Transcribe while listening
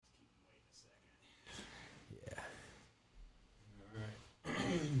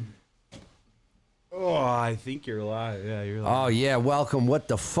I think you're live. Yeah, you're live. Oh, yeah. Welcome. What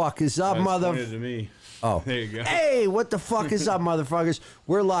the fuck is up, To me. Oh. There you go. Hey, what the fuck is up, motherfuckers?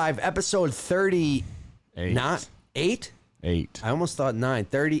 We're live. Episode 38. Not 8? 8. I almost thought 9.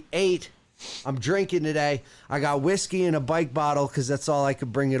 38. I'm drinking today. I got whiskey in a bike bottle because that's all I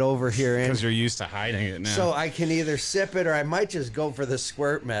could bring it over here in. Because you're used to hiding it now. So I can either sip it or I might just go for the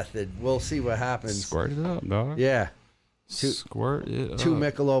squirt method. We'll see what happens. Squirt it up, dog. Yeah. Squirt it up. 2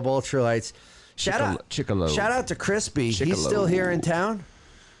 Michelob Ultralights. Shout out to Crispy. He's still here in town.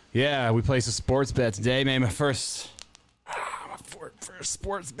 Yeah, we placed a sports bet today. Made my first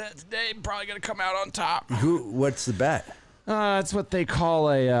sports bet today. Probably gonna come out on top. What's the bet? It's what they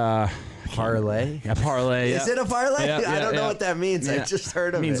call a parlay. A parlay. Is it a parlay? Yeah, I don't know what that means. Yeah. I just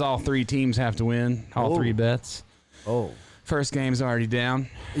heard of it. It means all 3 teams have to win. All 3 bets. Oh. First game's already down.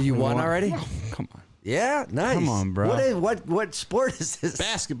 You won already? Oh, come on. Yeah, nice. Come on, bro. What sport is this?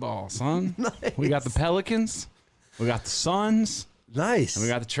 Basketball, son. Nice. We got the Pelicans. We got the Suns. Nice. And we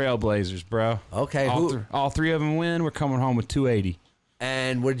got the Trailblazers, bro. Okay. All 3 of them win. We're coming home with 280.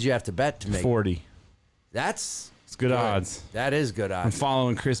 And what did you have to bet to make? 40. It's good odds. That is good I'm odds.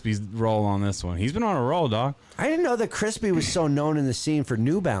 following Crispy's roll on this one. He's been on a roll, dog. I didn't know that Crispy was so known in the scene for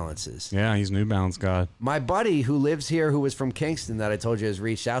New Balances. Yeah, he's New Balance God. My buddy who lives here, who was from Kingston, that I told you has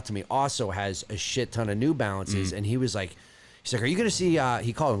reached out to me, also has a shit ton of New Balances. And he was like, are you going to see,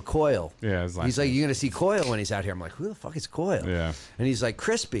 he called him Coil. Yeah, he's like, you going to see Coil when he's out here? I'm like, who the fuck is Coil? Yeah. And he's like,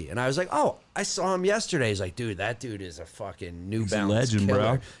 Crispy. And I was like, oh, I saw him yesterday. He's like, dude, that dude is a fucking New Balance legend, killer.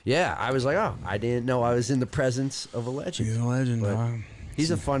 bro. Yeah. I was like, oh, I didn't know I was in the presence of a legend. He's a legend, dog. He's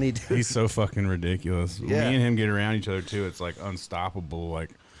a funny dude. He's so fucking ridiculous. Yeah. Me and him get around each other, too. It's like unstoppable.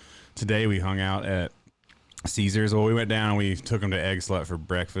 Like, today we hung out at Caesars. Well, we went down and we took him to Egg Slut for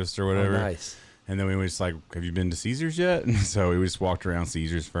breakfast or whatever. Oh, nice. And then we were just like, have you been to Caesars yet? And so we just walked around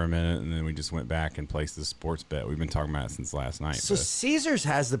Caesars for a minute, and then we just went back and placed this sports bet. We've been talking about it since last night. So Caesars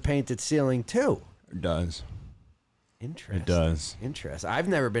has the painted ceiling, too. It does. Interesting. It does. Interesting. I've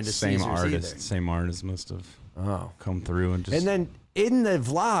never been to Caesars either. Same artist must have Oh. come through and just... And then in the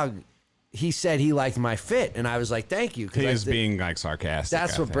vlog, he said he liked my fit, and I was like, thank you. He was being like sarcastic.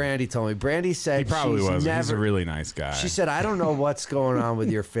 That's what Brandy told me. Brandy said he probably was. He's a really nice guy. She said, I don't know what's going on with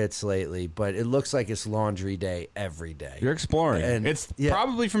your fits lately, but it looks like it's laundry day every day. You're exploring. And it's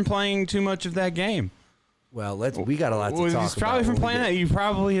probably from playing too much of that game. Well, we got a lot to talk about. It's probably from playing that. You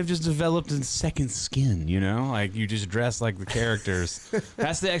probably have just developed a second skin, you know? Like, you just dress like the characters.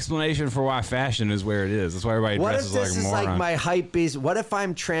 That's the explanation for why fashion is where it is. That's why everybody dresses like a moron. What if this is like my hype beast? What if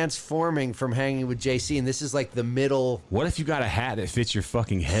I'm transforming from hanging with JC and this is like the middle? What if you got a hat that fits your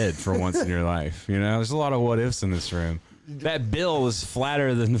fucking head for once in your life? You know? There's a lot of what ifs in this room. That bill is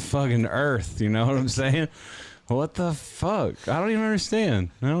flatter than the fucking earth. You know what I'm saying? What the fuck? I don't even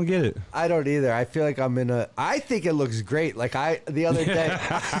understand. I don't get it. I don't either. I feel like I think it looks great. Like the other day, I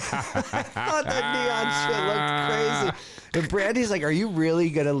thought that neon shit looked crazy. And Brandy's like, are you really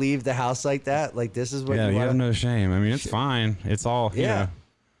going to leave the house like that? Like, this is what you want? Yeah, you have no shame. I mean, it's fine. It's all, you know.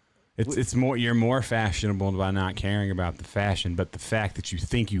 It's more, you're more fashionable by not caring about the fashion, but the fact that you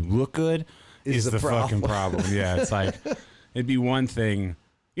think you look good is the fucking problem. Yeah, it's like, it'd be one thing.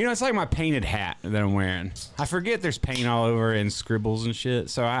 You know, it's like my painted hat that I'm wearing. I forget there's paint all over and scribbles and shit.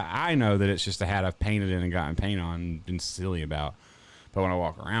 So I know that it's just a hat I've painted in and gotten paint on and been silly about. But when I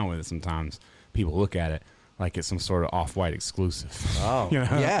walk around with it, sometimes people look at it like it's some sort of off-white exclusive. Oh, you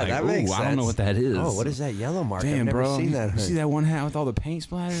know? yeah, like, that makes sense. I don't know what that is. Oh, what is that yellow mark? Damn, I've never bro. seen that. You see that one hat with all the paint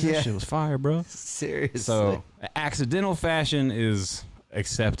splatters? Yeah. That shit was fire, bro. Seriously. So accidental fashion is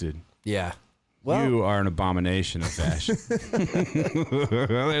accepted. Yeah. Well, you are an abomination of fashion.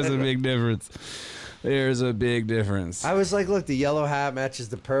 There's a big difference. There's a big difference. I was like, look, the yellow hat matches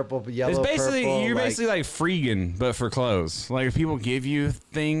the purple, but yellow. It's basically purple, you're basically like Freegan, but for clothes. Like if people give you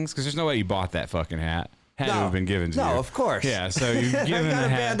things, because there's no way you bought that fucking hat. Had to have been given to you. No, of course. Yeah, so you've given I got the a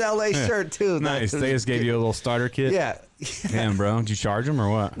hat. Band LA shirt too. Nice. They just gave you a little starter kit. Yeah. Damn, bro. Did you charge them or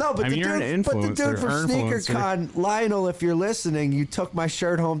what? No, but, I mean, you're an but the influencer. dude for SneakerCon, Lionel, if you're listening, you took my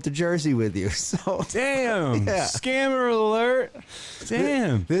shirt home to Jersey with you. So damn. Yeah. Scammer alert.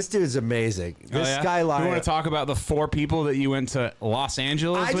 Damn. This dude's amazing. This guy, Lionel. You want to talk about the 4 people that you went to Los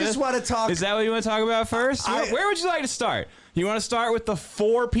Angeles with? I just want to talk. Is that what you want to talk about first? Where would you like to start? You want to start with the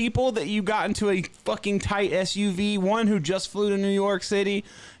 4 people that you got into a fucking tight SUV, one who just flew to New York City,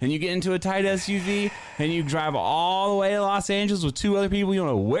 and you get into a tight SUV, and you drive all the way to Los Angeles with 2 other people. You don't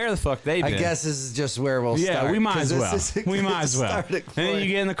know where the fuck they've been. I guess this is just where we'll start. Yeah, we might as well. We might as well. And then you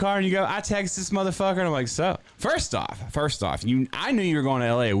get in the car and you go, I text this motherfucker, and I'm like, so, first off, I knew you were going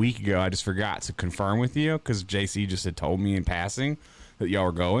to LA a week ago. I just forgot to confirm with you because JC just had told me in passing that y'all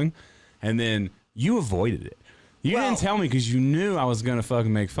were going. And then you avoided it. You didn't tell me because you knew I was going to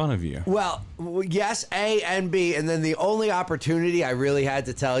fucking make fun of you. Well, yes, A and B. And then the only opportunity I really had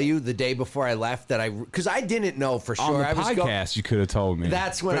to tell you the day before I left because I didn't know for sure. On the I was podcast, you could have told me.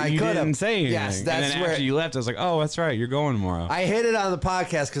 That's when but I you could have. didn't say anything. Yes, that's and then where after you left, I was like, oh, that's right. You're going tomorrow. I hit it on the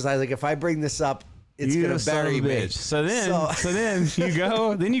podcast because I was like, if I bring this up, it's going to bury me. So then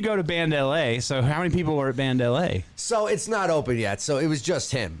you go to Band LA. So how many people were at Band LA? So it's not open yet. So it was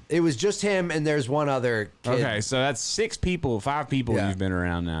just him. It was just him, and there's one other kid. Okay, so that's 5 people you've been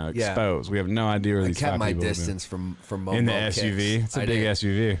around now exposed. We have no idea where these 5 people I kept my distance from Momo in the SUV. It's a big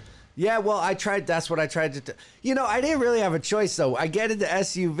SUV. Yeah, well, I tried. That's what I tried to. I didn't really have a choice though. I get in the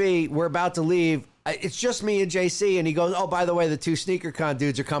SUV. We're about to leave. It's just me and JC, and he goes, "Oh, by the way, the 2 SneakerCon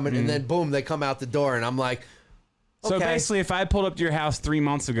dudes are coming," and then boom, they come out the door, and I'm like, okay. So basically, if I pulled up to your house 3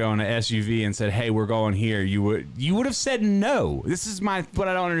 months ago in an SUV and said, "Hey, we're going here," you would have said no. This is what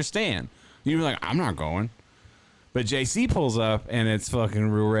I don't understand. You'd be like, "I'm not going." But JC pulls up and it's fucking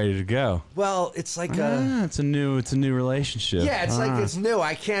real ready to go. Well, it's like it's a new relationship. Yeah, it's like it's new.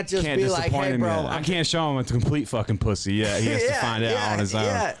 I can't just be like, "Hey, bro." I can't show him a complete fucking pussy yet. He has to find out on his own.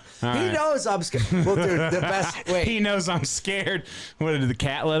 Yeah. He knows I'm scared. Well, dude, the best. Wait. He knows I'm scared. What did the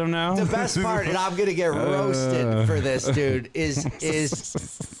cat let him know? The best part, and I'm gonna get roasted for this, dude, is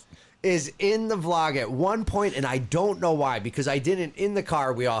in the vlog at one point, and I don't know why, because I didn't. In the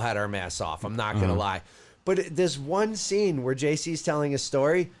car, we all had our masks off. I'm not gonna lie, but there's one scene where JC's telling a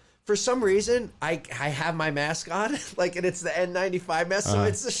story. For some reason, I have my mask on, and it's the N95 mask, so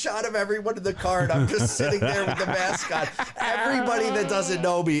it's the shot of everyone in the car, and I'm just sitting there with the mask on. Everybody that doesn't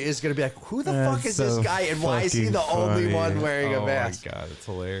know me is going to be like, who the fuck is this guy, and why is he the only one wearing a mask? Oh, my God, it's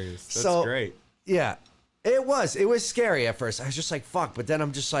hilarious. That's great. Yeah, it was scary at first. I was just like, fuck, but then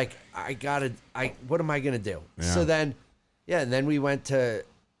I'm just like, what am I going to do? Yeah. So then, and then we went to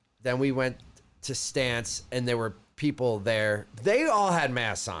Stance, and there were people there. They all had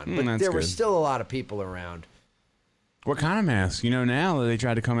masks on, but there were still a lot of people around. What kind of mask? Now they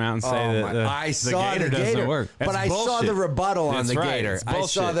tried to come out and say that the gator doesn't work. That's but bullshit. I saw the rebuttal on the gator. I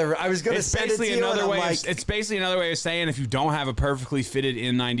was going to send it to you. It's basically another way of saying if you don't have a perfectly fitted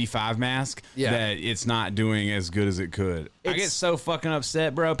N95 mask, that it's not doing as good as it could. I get so fucking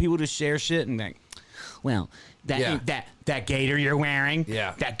upset, bro. People just share shit and think, well, that gator you're wearing,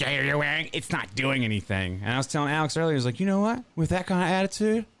 it's not doing anything. And I was telling Alex earlier, I was like, you know what? With that kind of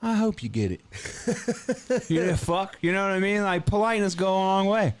attitude, I hope you get it. Fuck. You know what I mean? Like, politeness go a long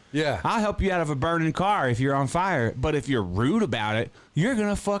way. Yeah. I'll help you out of a burning car if you're on fire. But if you're rude about it, you're going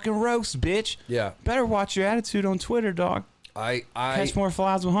to fucking roast, bitch. Yeah. Better watch your attitude on Twitter, dog. I catch more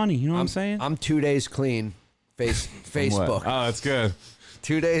flies with honey. You know what I'm saying? I'm 2 days clean. Facebook. Oh, that's good.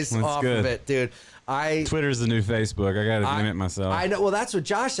 2 days off of it, dude. Twitter's the new Facebook. I got to admit myself. I know. Well, that's what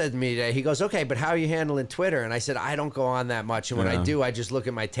Josh said to me today. He goes, okay, but how are you handling Twitter? And I said, I don't go on that much. And when I do, I just look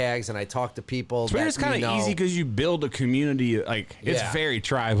at my tags and I talk to people. Twitter's kind of easy because you build a community. It's very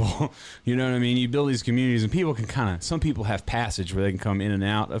tribal. You know what I mean? You build these communities and people can some people have passage where they can come in and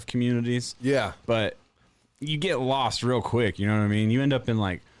out of communities. Yeah. But you get lost real quick. You know what I mean? You end up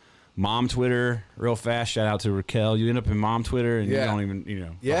in mom Twitter real fast. Shout out to Raquel. You end up in mom Twitter and you don't even,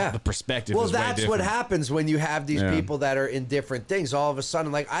 the perspective is way different. Well, that's what happens when you have these people that are in different things. All of a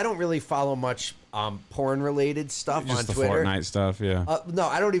sudden, I don't really follow much porn-related stuff on Twitter. Just the Fortnite stuff, yeah. No,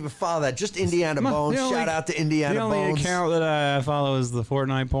 I don't even follow that. Just Indiana Bones. Shout out to Indiana Bones. The only account that I follow is the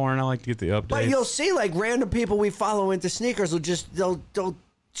Fortnite porn. I like to get the updates. But you'll see, random people we follow into sneakers will they'll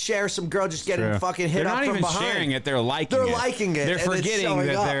share some girl just getting fucking hit up from behind. They're not even sharing it. They're liking it. They're liking it. They're forgetting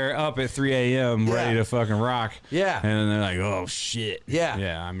that they're up at 3 a.m. ready to fucking rock. Yeah. And they're like, oh, shit. Yeah.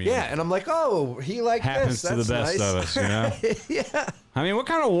 Yeah, I mean. Yeah, and I'm like, oh, he liked happens this. Happens to the best of us, you know? Yeah. I mean, what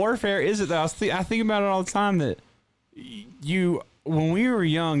kind of warfare is it, though? I think about it all the time that when we were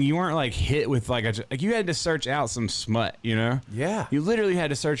young, you weren't hit with you had to search out some smut, you know? Yeah. You literally had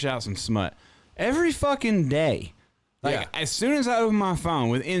to search out some smut. Every fucking day. As soon as I open my phone,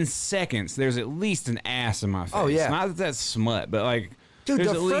 within seconds, there's at least an ass in my face. Oh, yeah. Not that that's smut, but dude,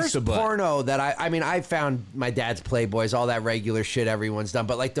 there's the at least a first butt. porno that I found my dad's Playboys, all that regular shit everyone's done.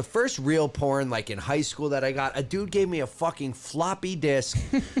 But the first real porn, in high school that I got, a dude gave me a fucking floppy disk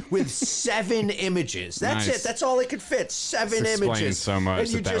with 7 images. That's it. That's all it could fit. 7 this images. Explains so much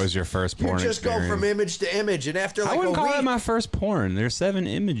that was your first porn. You just experience. go from image to image, and after I wouldn't call that my first porn. There's 7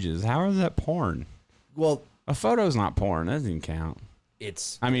 images. How is that porn? Well, a photo's not porn. That doesn't count.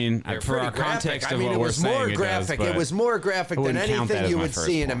 For our context of what we're saying, it was more graphic than anything you would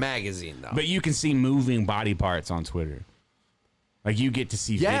see in a magazine, though. But you can see moving body parts on Twitter. Like, you get to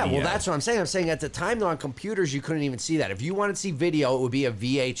see video. Yeah, well, that's what I'm saying. I'm saying at the time, though, on computers, you couldn't even see that. If you wanted to see video, it would be a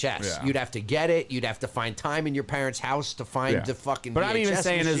VHS. Yeah. You'd have to get it. You'd have to find time in your parents' house to find the fucking But VHS I'm even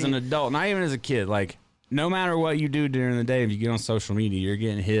saying machine. as an adult, not even as a kid, like, no matter what you do during the day, if you get on social media, you're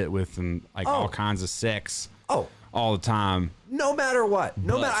getting hit with all kinds of sex all the time. No matter what.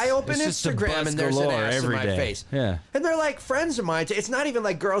 No matter. I open Instagram and there's an ass in my face. Yeah. And they're like friends of mine. It's not even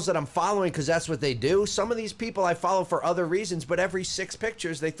like girls that I'm following because that's what they do. Some of these people I follow for other reasons, but every 6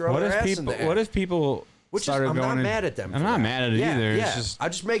 pictures they throw their ass in the air. What if people I'm not mad at them. I'm not mad at it either. Yeah. It's just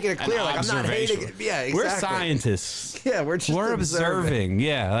I'm just making it clear. Like, I'm not hating it. Yeah, exactly. We're scientists. Yeah, we're observing.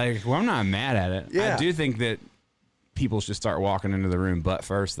 Yeah, like, I'm not mad at it. Yeah. I do think that people should start walking into the room butt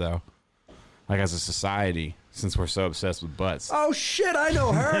first, though. Like, as a society, since we're so obsessed with butts. Oh, shit, I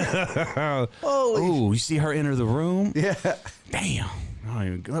know her. Oh, you see her enter the room? Yeah. Damn.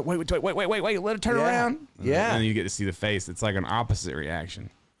 Wait, let her turn around. Yeah. And then you get to see the face. It's like an opposite reaction.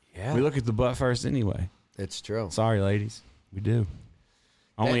 Yeah. We look at the butt first anyway. It's true. Sorry, ladies. We do.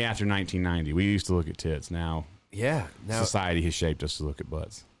 Only after 1990. We used to look at tits. Now, society has shaped us to look at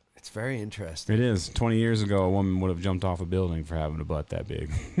butts. It's very interesting. It is. 20 years ago, a woman would have jumped off a building for having a butt that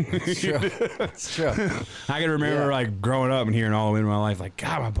big. It's true. It's true. I can remember like growing up and hearing all the way in my life, like,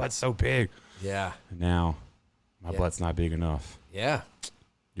 God, my butt's so big. Yeah. And now, my butt's not big enough. Yeah.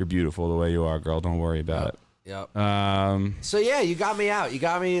 You're beautiful the way you are, girl. Don't worry about it. Yep. So yeah, you got me out. You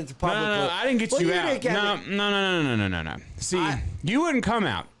got me into public. No, I didn't get you out. No. See, you wouldn't come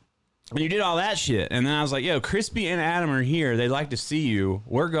out. And you did all that shit. And then I was like, yo, Crispy and Adam are here. They'd like to see you.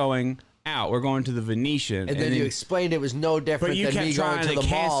 We're going out. We're going to the Venetian. And then you explained it was no different than me going to the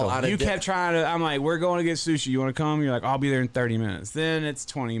mall. You kept trying to. I'm like, we're going to get sushi. You want to come? You're like, I'll be there in 30 minutes. Then it's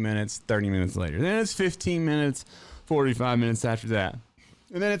 20 minutes, 30 minutes later. Then it's 15 minutes, 45 minutes after that.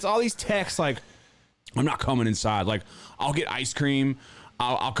 And then it's all these texts like, I'm not coming inside. Like, I'll get ice cream.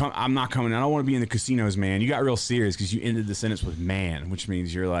 I'll come. I'm not coming. I don't want to be in the casinos, man. You got real serious because you ended the sentence with "man," which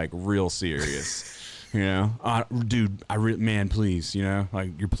means you're like real serious. You know, dude. Man, please. You know,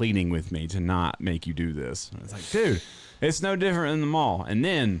 like you're pleading with me to not make you do this. And it's like, dude, it's no different in the mall. And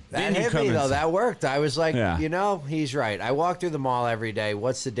then that hit me though. That worked. I was like, you know, he's right. I walk through the mall every day.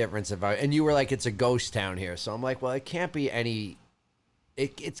 What's the difference if I? And you were like, it's a ghost town here. So I'm like, well, it can't be any.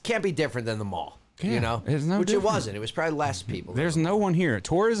 It can't be different than the mall. Yeah, you know, which it wasn't. It was probably less people. There's no one here.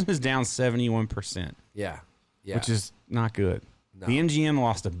 Tourism is down 71%. Yeah. Which is not good. No. The MGM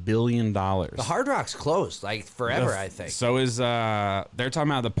lost $1 billion. The Hard Rock's closed like forever. I think. So is they're talking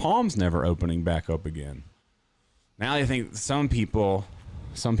about the Palms never opening back up again. Now I think some people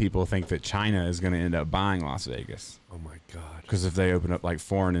think that China is going to end up buying Las Vegas. Oh my God! Because if they open up like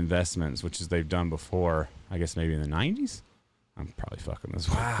foreign investments, which is they've done before, I guess maybe in the 90s. I'm probably fucking this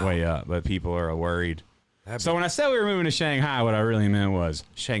way up, but people are worried. So when I said we were moving to Shanghai, what I really meant was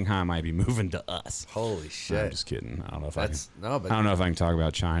Shanghai might be moving to us. Holy shit! I'm just kidding. I don't know if I don't know if I can talk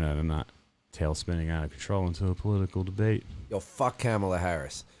about China and I'm not tail spinning out of control into a political debate. Yo, fuck Kamala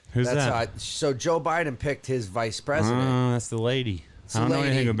Harris. Who's that? So Joe Biden picked his vice president. Oh, that's the lady. I don't know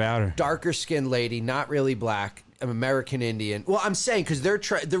anything about her. Darker skinned lady, not really black, American Indian. Well, I'm saying because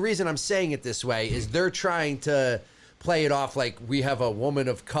the reason I'm saying it this way is they're trying to play it off like we have a woman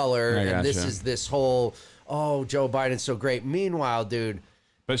of color and this is this whole, oh, Joe Biden's so great. Meanwhile, dude.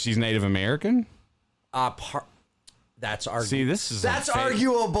 But she's Native American? That's arguable. See, that's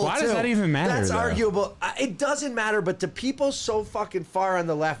arguable. Why does that even matter? That's arguable. It doesn't matter. But to people so fucking far on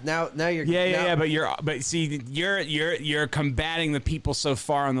the left now you're But you're combating the people so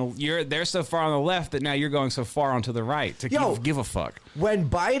far on they're so far on the left that now you're going so far onto the right to give a fuck. When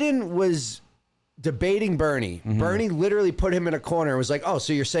Biden was debating Bernie, Bernie literally put him in a corner and was like, "Oh,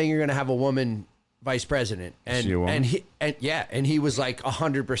 so you're saying you're going to have a woman vice president?" And he was like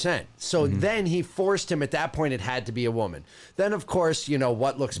 100%. So then he forced him at that point. It had to be a woman. Then of course, you know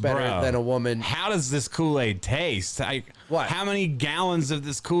what looks better than a woman. How does this Kool-Aid taste? What? How many gallons of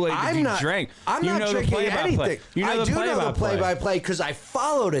this Kool-Aid did you drink? I'm not drinking anything. I do know the play-by-play because I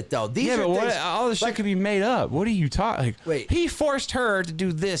followed it though. All this shit could be made up. What are you talking? Like, wait, he forced her to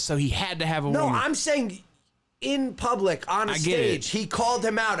do this, so he had to have a woman. No, I'm saying in public on a stage, he called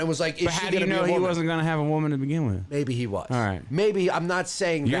him out and was like, "Is she going to be a woman?" How do you know he wasn't going to have a woman to begin with? Maybe he was. All right. Maybe I'm not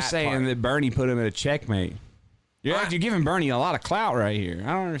saying you're saying that Bernie put him at a checkmate. You're giving Bernie a lot of clout right here.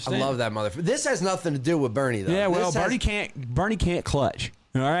 I don't understand. I love that motherfucker. This has nothing to do with Bernie though. Yeah, well, Bernie can't clutch.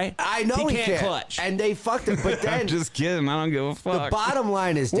 All right, I know he can't clutch, and they fucked him. But then I'm just kidding. I don't give a fuck. The bottom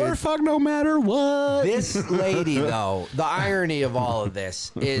line is, dude, we're fucked no matter what. This lady, though, the irony of all of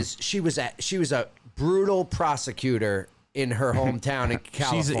this is she was a brutal prosecutor in her hometown in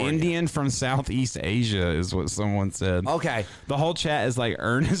California. She's Indian from Southeast Asia, is what someone said. Okay. The whole chat is like,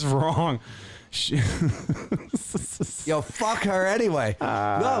 Ern is wrong. Yo, fuck her anyway. No,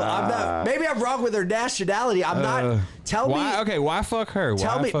 I'm not. Maybe I'm wrong with her nationality. I'm not. Tell why, me. Okay, why fuck her?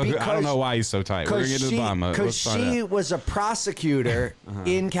 Tell why me fuck her? I don't know why he's so tight. We're going to get to the bottom of it. Because she was a prosecutor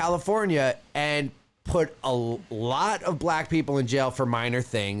in California and put a lot of black people in jail for minor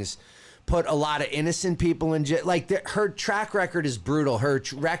things. Put a lot of innocent people in jail. Like, her track record is brutal. Her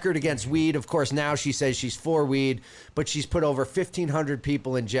record against weed, of course, now she says she's for weed, but she's put over 1,500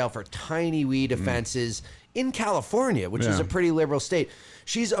 people in jail for tiny weed offenses in California, which is a pretty liberal state.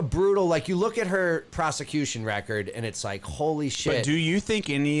 She's a brutal, like, you look at her prosecution record, and it's like, holy shit. But do you think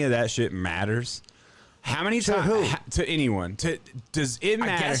any of that shit matters? How many times? who? To anyone. Does it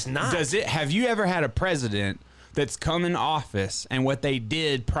matter? I guess not. Have you ever had a president that's come in office and what they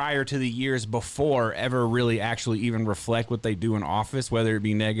did prior to the years before ever really actually even reflect what they do in office, whether it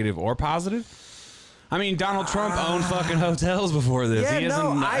be negative or positive? I mean, Donald Trump owned fucking hotels before this. Yeah, He isn't,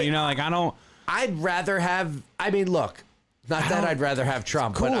 I don't. I'd rather have, I mean, look, not that I'd rather have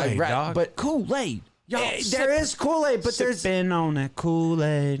Trump, but Kool-Aid, dog. but Kool-Aid. There is Kool-Aid, but there's been on that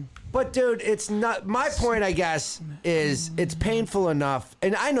Kool-Aid. But dude, it's not. My point, I guess, is it's painful enough,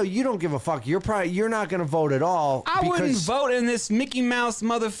 and I know you don't give a fuck. You're not going to vote at all. I wouldn't vote in this Mickey Mouse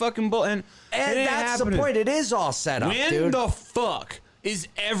motherfucking bull. And that's the point. It is all set up, dude. When the fuck is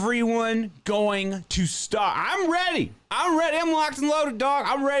everyone going to stop? I'm ready. I'm locked and loaded, dog.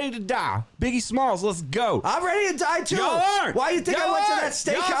 I'm ready to die. Biggie Smalls, let's go. I'm ready to die too. Y'all aren't. Why you think I went to that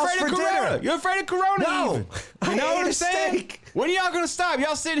steakhouse for dinner? You're afraid of Corona? No, even. You know what I'm saying? Steak. When are y'all gonna stop?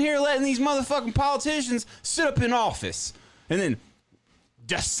 Y'all sitting here letting these motherfucking politicians sit up in office and then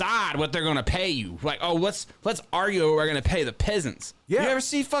decide what they're gonna pay you. Like, oh, let's argue what we're gonna pay the peasants. Yeah. You ever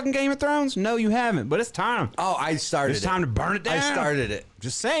see fucking Game of Thrones? No, you haven't. But it's time. Oh, I started. It's time to burn it down. I started it.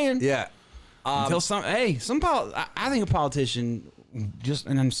 Just saying. Yeah. I think a politician just,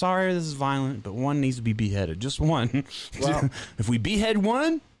 and I'm sorry this is violent, but one needs to be beheaded. Just one. Well, if we behead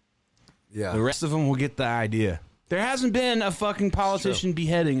one, yeah, the rest of them will get the idea. There hasn't been a fucking politician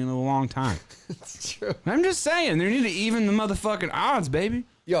beheading in a long time. It's true. I'm just saying, they need to even the motherfucking odds, baby.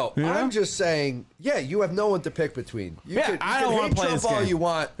 Yo, you know? I'm just saying, yeah, you have no one to pick between. I don't want to play Trump this game. all you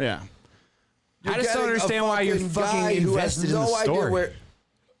want. Yeah. You're I just don't getting understand a why you're fucking who has invested in no the idea story. where.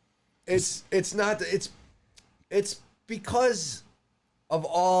 It's because of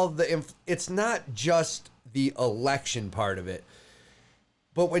all the. It's not just the election part of it.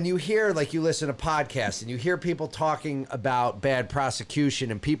 But when you hear, like, you listen to podcasts and you hear people talking about bad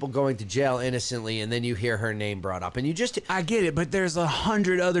prosecution and people going to jail innocently, and then you hear her name brought up, and you just... I get it, but there's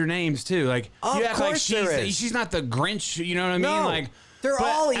 100 other names, too. Like, you act like she's not the Grinch, you know what I mean? No, like, they're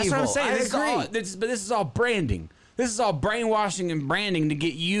all that's evil. What I'm saying. I this agree. But this is all branding. This is all brainwashing and branding to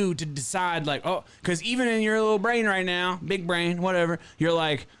get you to decide, like, oh, because even in your little brain right now, big brain, whatever, you're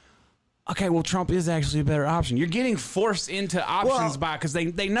like, okay, well, Trump is actually a better option. You're getting forced into options because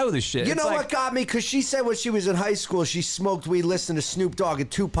they know this shit. You know what got me? Because she said when she was in high school, she smoked weed, listened to Snoop Dogg and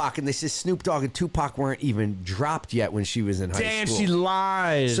Tupac, and they said Snoop Dogg and Tupac weren't even dropped yet when she was in high school. Damn, she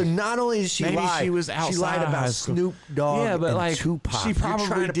lied. So not only did she lie, she was outside she lied about Snoop Dogg and like, Tupac. She probably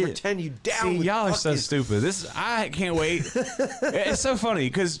You're trying to did. pretend you down See, with y'all are so fucking- stupid. I can't wait. It's so funny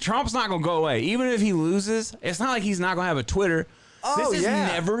because Trump's not going to go away. Even if he loses, it's not like he's not going to have a Twitter. This is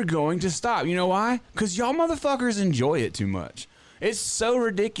never going to stop. You know why? Because y'all motherfuckers enjoy it too much. It's so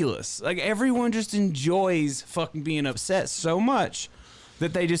ridiculous. Like, everyone just enjoys fucking being upset so much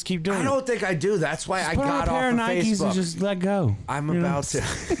that they just keep doing it. I don't think I do. That's why I got off of Nikes Facebook. And just let go. I'm about to.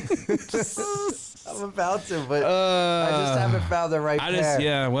 I'm about to, but I just haven't found the right pair.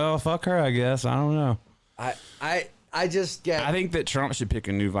 Yeah, well, fuck her, I guess. I don't know. I just get... I think that Trump should pick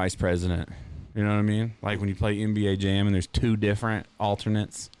a new vice president. You know what I mean? Like when you play NBA Jam and there's two different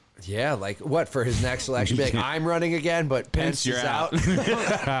alternates. Yeah, like what for his next election? Be like, I'm running again, but Pence you're is out.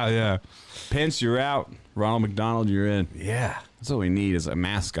 Yeah. Pence, you're out. Ronald McDonald, you're in. Yeah. That's what we need is a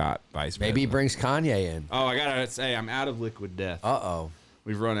mascot vice president. Maybe he brings Kanye in. Oh, I got to say, I'm out of liquid death. Uh-oh.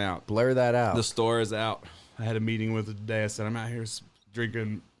 We've run out. Blur that out. The store is out. I had a meeting with it today. I said, I'm out here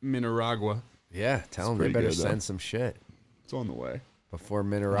drinking Mineragua. Yeah, tell them they better send some shit. It's on the way. Before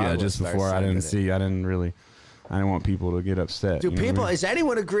Mineragua. Yeah, just before I didn't want people to get upset. Do people, is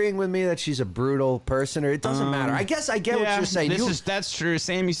anyone agreeing with me that she's a brutal person, or it doesn't matter? I guess I get what you're saying. That's true.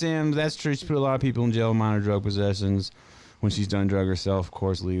 Sammy Sims, that's true. She put a lot of people in jail, minor drug possessions. when she's done drug herself, of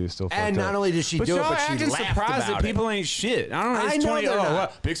course, Lee is still fucked And up. not only did she do it, but she laughed surprised about that people ain't shit. I don't know. I It's know 20, they're not.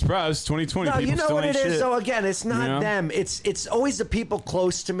 what? Big surprise, 2020. No, people you know still what ain't it is, shit. though? Again, it's not You know? them. It's always the people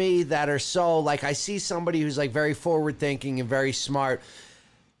close to me that are so, like, I see somebody who's, like, very forward-thinking and very smart,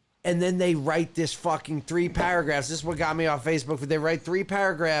 and then they write this fucking 3 paragraphs. This is what got me off Facebook. They write 3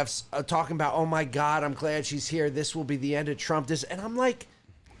 paragraphs talking about, oh, my God, I'm glad she's here. This will be the end of Trump. And I'm like,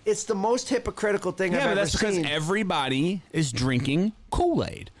 it's the most hypocritical thing I've ever seen. Yeah, but that's because everybody is drinking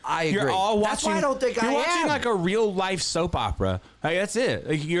Kool-Aid. I agree. You're all watching. That's why I don't think you're I watching am. like a real life soap opera. Like that's it.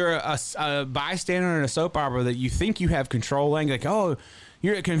 Like you're a bystander in a soap opera that you think you have control. Like oh,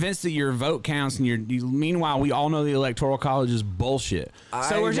 you're convinced that your vote counts, and meanwhile we all know the Electoral College is bullshit.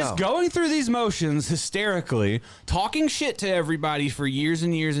 So we're just going through these motions hysterically, talking shit to everybody for years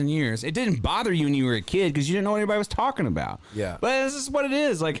and years and years. It didn't bother you when you were a kid because you didn't know what anybody was talking about. Yeah. But this is what it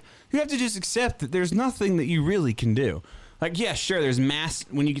is. Like you have to just accept that there's nothing that you really can do. Like, yeah, sure, there's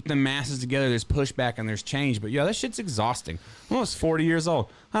when you get the masses together, there's pushback and there's change. But, yeah, that shit's exhausting. I'm almost 40 years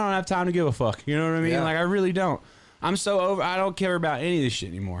old. I don't have time to give a fuck. You know what I mean? Yeah. Like, I really don't. I'm so over. I don't care about any of this shit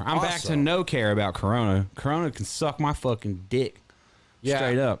anymore. I'm back to no care about Corona. Corona can suck my fucking dick. Yeah.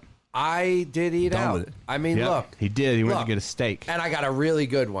 Straight up. I did eat Done out. with it. I mean, Yep, look. he did. He went Look, to get a steak. And I got a really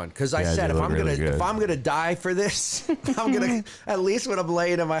good one because I Yeah, said it if looked really good. I'm gonna die for this, I'm gonna at least when I'm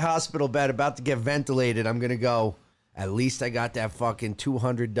laying in my hospital bed about to get ventilated, I'm gonna go. At least I got that fucking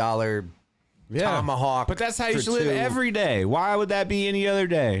 $200 tomahawk. But that's how you for should live 2. every day. Why would that be any other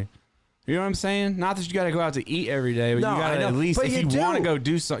day? You know what I'm saying? Not that you got to go out to eat every day, but No, you got I to know. at least, But if you you want to do. go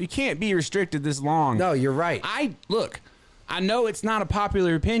do something, you can't be restricted this long. No, you're right. I know it's not a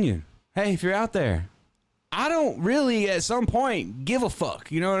popular opinion. Hey, if you're out there, I don't really at some point give a fuck.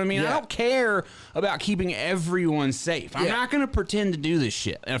 You know what I mean? Yeah. I don't care about keeping everyone safe. I'm Yeah. not going to pretend to do this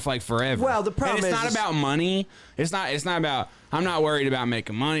shit like forever. Well, the problem and it's is not about money. It's not about I'm not worried about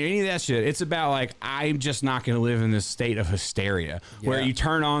making money or any of that shit. It's about like I'm just not going to live in this state of hysteria where Yeah. you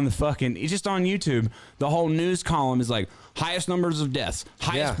turn on the fucking it's just on YouTube, the whole news column is like highest numbers of deaths,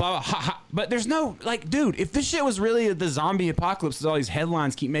 highest blah, blah, but there's no like dude, if this shit was really the zombie apocalypse that all these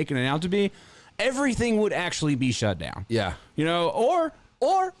headlines keep making it out to be, everything would actually be shut down. Yeah. You know,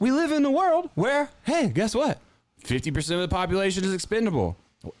 or we live in a world where, hey, guess what? 50% of the population is expendable.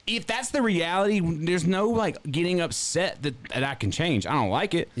 If that's the reality, there's no like getting upset that I can change. I don't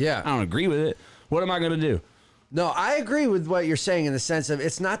like it. Yeah. I don't agree with it. What am I going to do? No, I agree with what you're saying in the sense of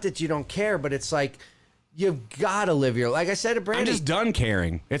it's not that you don't care, but it's like you've got to live your like I said to Brandy. I'm just done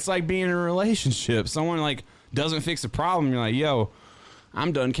caring. It's like being in a relationship. Someone like doesn't fix a problem. You're like, yo,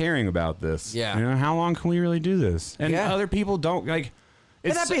 I'm done caring about this. Yeah. You know, how long can we really do this? And Yeah. other people don't like.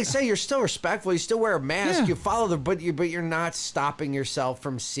 But that being said, you're still respectful. You still wear a mask. Yeah. You follow but you're not stopping yourself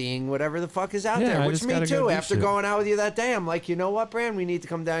from seeing whatever the fuck is out Yeah, there. I Which just me gotta too. go do After shit. going out with you that day, I'm like, you know what, Brand? We need to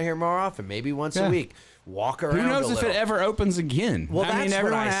come down here more often. Maybe once a week. Walk around. Who knows a if little. it ever opens again? Well, I mean, that's what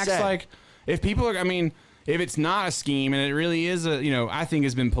everyone I acts said. like if people are. I mean, if it's not a scheme and it really is a, you know, I think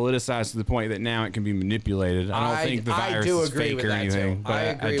it's been politicized to the point that now it can be manipulated. I don't think the virus do is agree fake with or that, anything, too. but I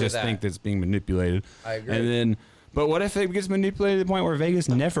agree I with just that. think that it's being manipulated. I agree. And then, but what if it gets manipulated to the point where Vegas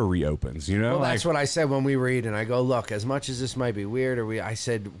never reopens? You know, Well, that's what I said when we were eating. I go, look, as much as this might be weird, I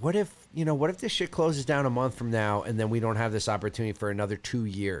said, what if this shit closes down a month from now, and then we don't have this opportunity for another 2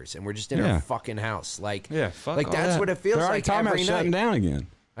 years, and we're just in our fucking house, like, fuck like all that's that. what it feels They're already like talking every about shutting night. down again.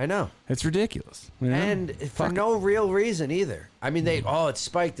 I know. It's ridiculous, you know? And for no real reason either. I mean, it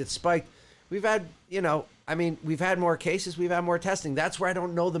spiked. We've had, we've had more cases. We've had more testing. That's where I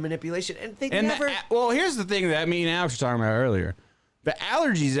don't know the manipulation. And they never. Well, here's the thing that me and Alex were talking about earlier. The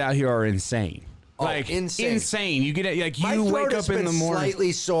allergies out here are insane. Like insane. You get like My you throat wake has up in been the morning.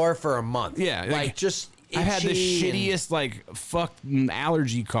 slightly sore for a month. Yeah, like just. I've had the itchy shittiest like fucking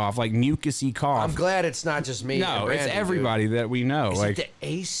allergy cough, like mucusy cough. I'm glad it's not just me. No, and Randy, it's everybody that we know. Dude. Is like it the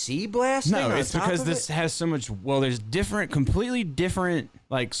AC blasting? no, on it's top because of this it? has so much. Well, there's completely different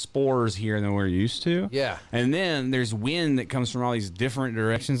like spores here than we're used to. Yeah. and then there's wind that comes from all these different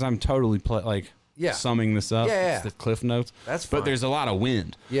directions. I'm totally summing this up. Yeah. It's the cliff notes. That's fine. But there's a lot of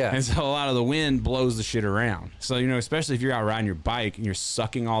wind. Yeah. And so a lot of the wind blows the shit around. So, you know, especially if you're out riding your bike and you're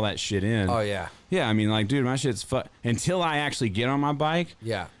sucking all that shit in. Oh, yeah. Yeah, I mean, like, dude, my shit's until I actually get on my bike.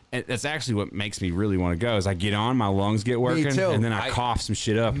 Yeah. And that's actually what makes me really want to go is I get on, my lungs get working, too. and then I cough some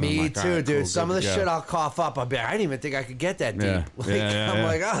shit up. And I'm Me like, too, all right, dude. cool, Some of good the to shit go. I'll cough up. I'll be like, I didn't even think I could get that deep. Yeah. Like, Yeah, I'm yeah.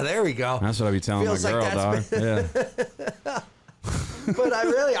 like, oh, there we go. That's what I be telling my Feels like girl, dog. that's Yeah. But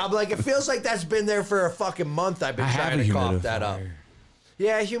I'm like, it feels like that's been there for a fucking month. I've been I have trying a to cough that up. humidifier.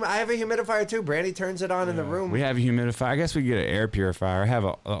 Yeah, I have a humidifier too. Brandy turns it on in the room. We have a humidifier. I guess we get an air purifier. I have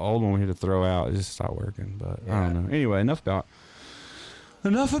an old one here to throw out. It just stopped working, but I don't know. Anyway, enough about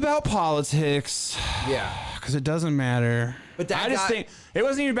politics. Yeah, because it doesn't matter. But I just think it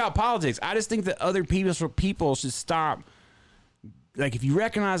wasn't even about politics. I just think that other people should stop. Like, if you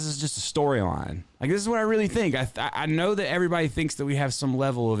recognize it's just a storyline, like, this is what I really think. I know that everybody thinks that we have some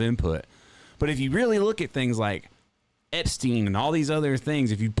level of input, but if you really look at things like Epstein and all these other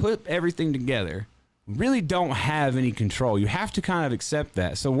things, if you put everything together, we really don't have any control. You have to kind of accept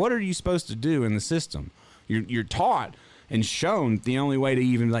that. So what are you supposed to do in the system? You're taught and shown the only way to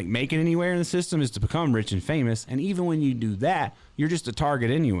even like make it anywhere in the system is to become rich and famous, and even when you do that, you're just a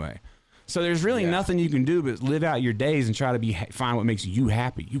target anyway. So there's really nothing you can do but live out your days and try to find what makes you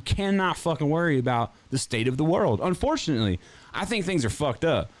happy. You cannot fucking worry about the state of the world. Unfortunately, I think things are fucked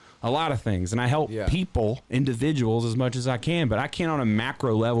up. A lot of things. And I help people, individuals, as much as I can. But I can't on a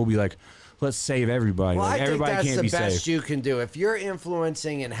macro level be like, let's save everybody. Well, like, I think that's the best safe. you can do. If you're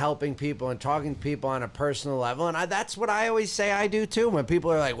influencing and helping people and talking to people on a personal level, and that's what I always say I do too. When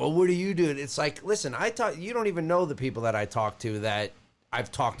people are like, well, what do you do? It's like, listen, you don't even know the people that I talk to that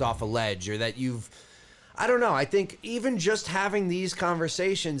I've talked off a ledge or that I don't know. I think even just having these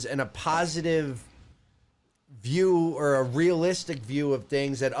conversations and a positive view or a realistic view of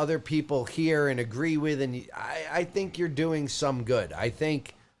things that other people hear and agree with, and I think you're doing some good. I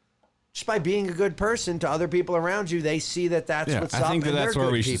think just by being a good person to other people around you, they see that that's what's up. I think that's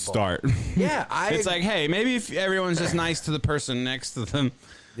where we should start. Yeah. It's like, hey, maybe if everyone's just nice to the person next to them,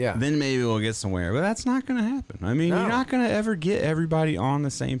 then maybe we'll get somewhere. But that's not going to happen. I mean, you're not going to ever get everybody on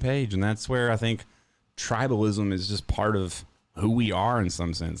the same page. And that's where I think tribalism is just part of who we are in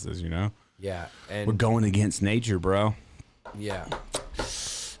some senses, you know? Yeah. And we're going against nature, bro. Yeah.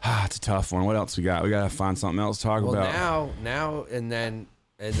 It's a tough one. What else we got? We got to find something else to talk about. Now, and then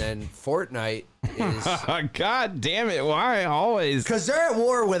Fortnite is... God damn it. Why always? Because they're at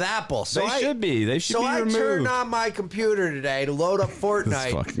war with Apple. So they should be. They should be removed. So I turned on my computer today to load up Fortnite.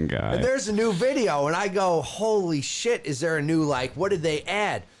 This fucking guy. And there's a new video, and I go, holy shit, is there a new, like, what did they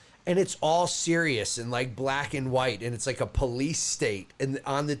add? And it's all serious and, like, black and white, and it's like a police state. And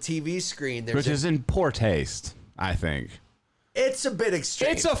on the TV screen, which is in poor taste, I think. It's a bit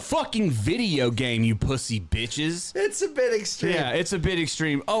extreme. It's a fucking video game, you pussy bitches. It's a bit extreme. Yeah, it's a bit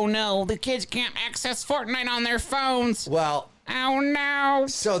extreme. Oh, no, the kids can't access Fortnite on their phones. Well... Oh, no.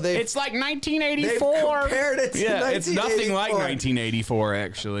 So it's like 1984. They've compared it to 1984. It's nothing like 1984,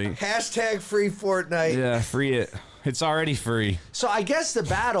 actually. Hashtag free Fortnite. Yeah, free it. It's already free. So I guess the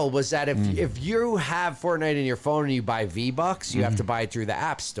battle was that if you have Fortnite in your phone and you buy V-Bucks, you have to buy it through the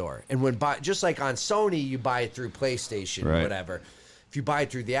App Store. And just like on Sony, you buy it through PlayStation or whatever. If you buy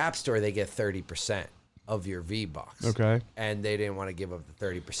it through the App Store, they get 30% of your V-Bucks. Okay. And they didn't want to give up the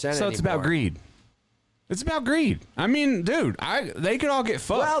 30% So anymore. it's about greed. It's about greed. I mean, dude, they could all get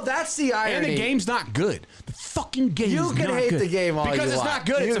fucked. Well, that's the irony. And the game's not good. The fucking game's not good. You can hate the game all you want. Because it's not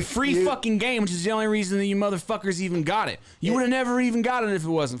good. It's a free fucking game, which is the only reason that you motherfuckers even got it. You would have never even got it if it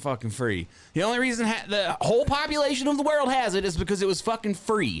wasn't fucking free. The only reason the whole population of the world has it is because it was fucking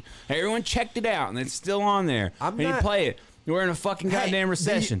free. Everyone checked it out, and it's still on there. You play it. We're in a fucking goddamn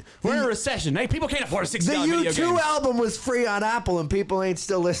recession. We're in a recession. Hey, people can't afford a $60 video game. The U2 album was free on Apple, and people ain't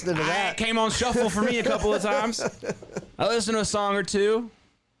still listening to that. It came on shuffle for me a couple of times. I listened to a song or two.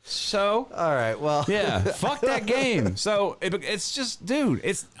 So, all right, well, yeah, fuck that game. So it's just, dude,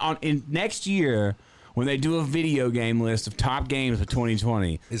 it's in next year when they do a video game list of top games of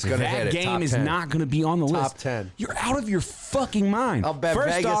 2020. It's gonna hit it. That game is not going to be on the list. Top 10. You're out of your fucking mind. I'll bet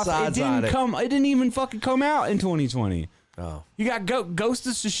First Vegas off, odds on it. It didn't even fucking come out in 2020. Oh. You got Ghost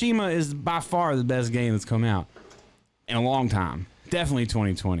of Tsushima is by far the best game that's come out in a long time. Definitely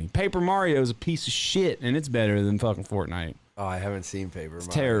 2020. Paper Mario is a piece of shit, and it's better than fucking Fortnite. Oh, I haven't seen Paper Mario.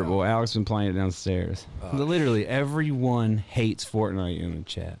 Terrible. Alex been playing it downstairs. Literally, everyone hates Fortnite in the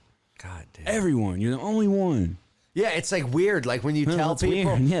chat. God damn. Everyone. You're the only one. Yeah, it's like weird. Like when you tell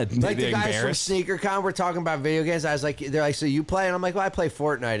people, yeah, like the guys from SneakerCon were talking about video games. I was like, they're like, so you play? And I'm like, well, I play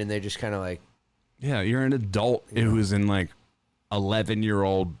Fortnite, and they just kind of like, yeah, you're an adult who's in like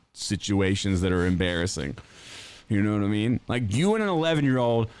 11-year-old situations that are embarrassing. You know what I mean? Like you and an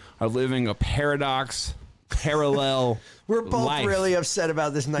 11-year-old are living a parallel. We're both life. Really upset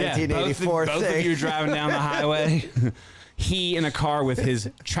about this 1984 thing. Both of you driving down the highway. He in a car with his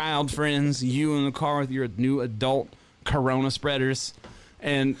child friends. You in the car with your new adult Corona spreaders.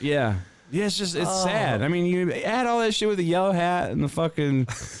 And yeah, it's just sad. I mean, you add all that shit with the yellow hat and the fucking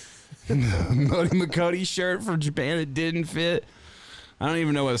Modi Makoti shirt from Japan that didn't fit. I don't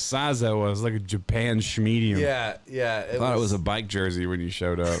even know what size that was. Like a Japan medium. Yeah. I thought it was a bike jersey when you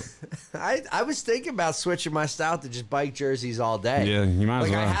showed up. I was thinking about switching my style to just bike jerseys all day. Yeah, you might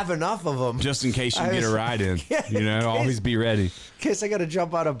as well. I have enough of them. Just in case you get a ride in. Always be ready. In case I got to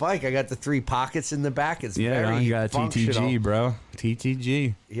jump on a bike. I got the 3 pockets in the back. It's very you got a functional. TTG, bro.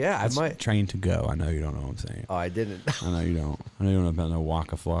 TTG. Yeah, That's I might. Train to go. I know you don't know what I'm saying. Oh, I didn't. I know you don't. I know you don't know about no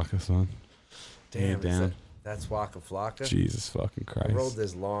Waka Flocka, son. Damn, that's Waka Flocka? Jesus fucking Christ. I rolled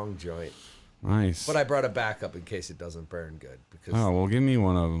this long joint. Nice. But I brought it back up in case it doesn't burn good. Oh, well, give me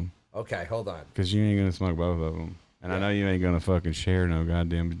one of them. Okay, hold on. Because you ain't going to smoke both of them. And I know you ain't going to fucking share no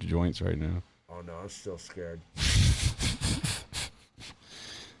goddamn joints right now. Oh, no, I'm still scared.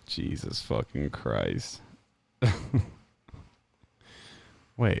 Jesus fucking Christ.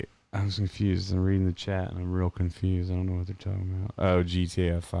 Wait, I was confused. I'm reading the chat and I'm real confused. I don't know what they're talking about. Oh,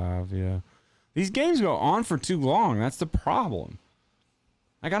 GTA 5, yeah. These games go on for too long. That's the problem.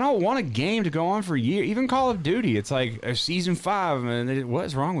 Like, I don't want a game to go on for a year. Even Call of Duty, it's like season 5, and what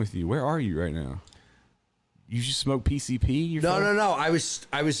is wrong with you? Where are you right now? You just smoke PCP? No.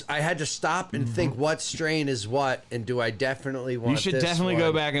 I had to stop and think what strain is what, and do I definitely want this You should definitely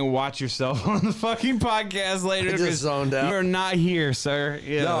go back and watch yourself on the fucking podcast later. I just zoned out. You're not here, sir.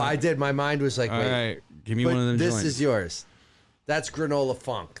 Yeah. No, I did. My mind was like, all wait. Right. Give me one of them This joints. is yours. That's granola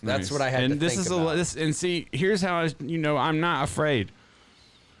funk. That's Nice. what I had and to this think is about. And see, here's how I'm not afraid.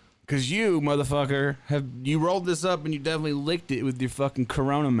 Because you, motherfucker, you rolled this up and you definitely licked it with your fucking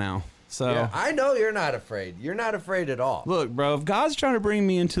Corona mouth. So Yeah, I know you're not afraid. You're not afraid at all. Look, bro, if God's trying to bring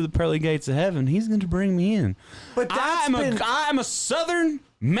me into the pearly gates of heaven, he's going to bring me in. But I'm a Southern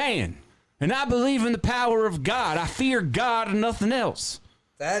man, and I believe in the power of God. I fear God and nothing else.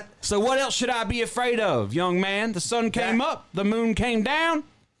 So what else should I be afraid of, young man? The sun came up, the moon came down.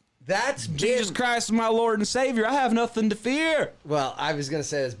 Jesus Christ, my Lord and Savior. I have nothing to fear. Well, I was going to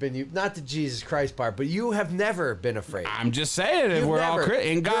say it's been you, not the Jesus Christ part, but you have never been afraid. I'm just saying, if we're all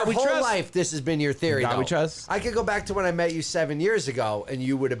in God we trust. Your whole trust. life, this has been your theory. God we trust. I could go back to when I met you 7 years ago, and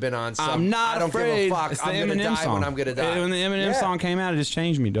you would have been on some. I'm not I don't afraid. give a fuck. It's I'm the going to Eminem die song. when I'm going to die. When the Eminem song came out, it just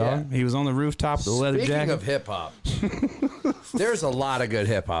changed me, dog. Yeah. He was on the rooftop with the leather Speaking jacket. of hip hop, there's a lot of good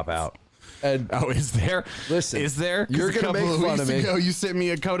hip hop out. And is there? Listen, is there? You're going to make fun of me. Ago, you sent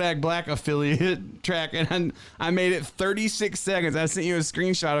me a Kodak Black affiliate track, and I made it 36 seconds. I sent you a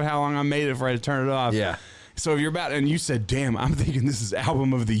screenshot of how long I made it before I had to turn it off. Yeah. So if you're about, and you said, "Damn, I'm thinking this is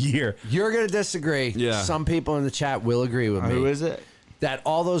album of the year." You're going to disagree. Yeah. Some people in the chat will agree with me. Who is it? That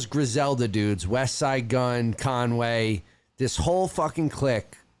all those Griselda dudes, West Side Gun, Conway, this whole fucking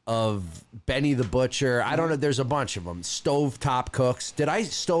clique of Benny the Butcher. I don't know. There's a bunch of them. Stovetop Cooks.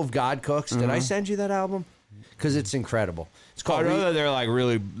 Stove God Cooks? Did I send you that album? Because it's incredible. It's called. I know that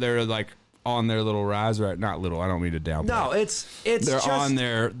they're like on their little rise, right? Not little. I don't mean to downplay. No, it's they're just, on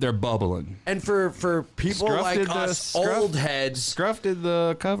their. They're bubbling. And for people Scruff like did us, old heads. Scruff did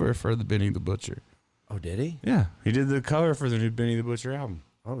the cover for the Benny the Butcher. Oh, did he? Yeah, he did the cover for the new Benny the Butcher album.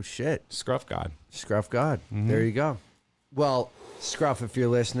 Oh shit, Scruff God. Scruff God. There you go. Well, Scruff, if you're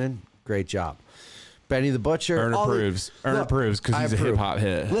listening, great job. Benny the Butcher. Earn approves. Earn approves because he's a hip hop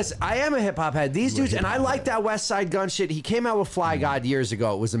head. Listen, I am a hip hop head. These dudes, and I like that West Side Gun shit. He came out with Fly God years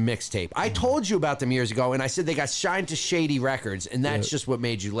ago. It was a mixtape. I told you about them years ago, and I said they got signed to Shady Records, and that's just what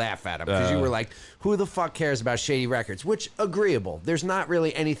made you laugh at them because you were like, "Who the fuck cares about Shady Records?" Which agreeable. There's not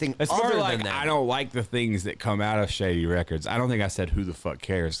really anything It's other more than like that. I don't like the things that come out of Shady Records. I don't think I said who the fuck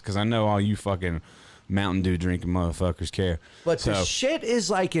cares because I know all you fucking Mountain Dew drinking motherfuckers care. But the shit is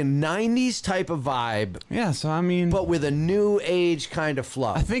like a 90s type of vibe. Yeah, so I mean, but with a new age kind of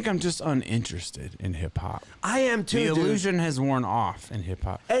flow. I think I'm just uninterested in hip hop. I am too. The illusion has worn off in hip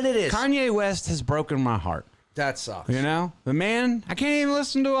hop. And it is. Kanye West has broken my heart. That sucks. You know? The man, I can't even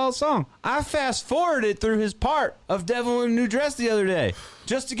listen to a whole song. I fast forwarded through his part of Devil in a New Dress the other day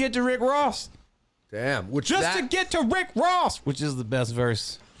just to get to Rick Ross. Damn. To get to Rick Ross, which is the best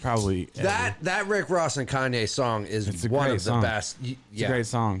verse probably ever. That Rick Ross and Kanye song is one of the best. It's a great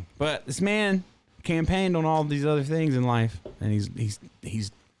song. But this man campaigned on all these other things in life, and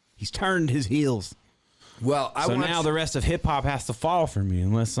he's turned his heels. Well, now the rest of hip hop has to fall for me.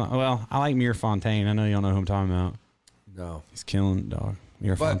 I like Muir Fontaine. I know you don't know who I'm talking about. No, he's killing dog.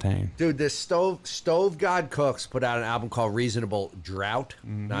 Muir Fontaine. Dude, this Stove God Cooks put out an album called Reasonable Drought,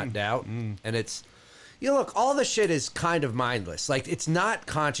 not Doubt, and it's. Look, all the shit is kind of mindless. Like, it's not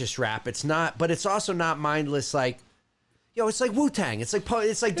conscious rap. It's not, but it's also not mindless. Like, it's like Wu-Tang. It's like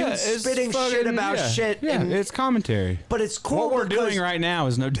dudes spitting shit about shit. Yeah, it's commentary. But it's cool. What we're doing right now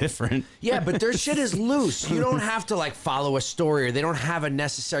is no different. Yeah, but their shit is loose. You don't have to like follow a story, or they don't have a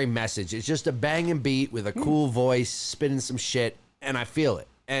necessary message. It's just a banging beat with a cool voice, spitting some shit. and I feel it.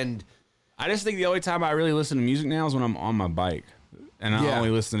 And I just think the only time I really listen to music now is when I'm on my bike. And I only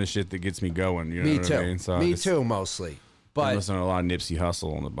listen to shit that gets me going. You know what I mean? So me too, mostly. But I listen to a lot of Nipsey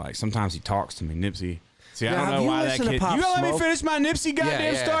Hussle on the bike. Sometimes he talks to me. Nipsey. See, I Yeah, don't have know you why that listened to kid. Pop You gonna let me Smoke? finish my Nipsey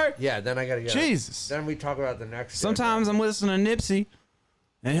goddamn start? Yeah, then I gotta go. Jesus. Then we talk about the next. Sometimes I'm listening to Nipsey,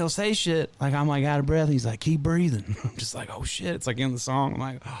 and he'll say shit like I'm like out of breath. And he's like, keep breathing. I'm just like, oh shit. It's like in the song. I'm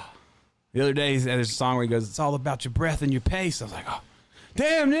like, oh. The other day there's a song where he goes, it's all about your breath and your pace. I was like, oh,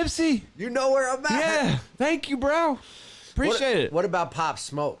 damn, Nipsey. You know where I'm at. Yeah, thank you, bro. Appreciate it. What about Pop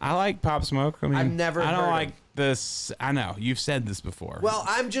Smoke? I like Pop Smoke. I mean, I've never I don't heard like him. this. I know you've said this before. Well,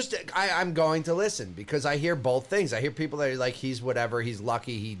 I'm going to listen because I hear both things. I hear people that are like, he's whatever, he's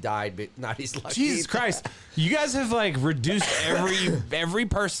lucky he died, but not he's lucky. Jesus Christ, you guys have like reduced every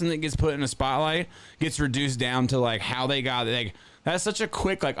person that gets put in a spotlight gets reduced down to like how they got it. Like, that's such a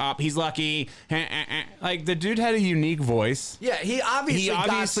quick like, oh, he's lucky. Like the dude had a unique voice. Yeah, he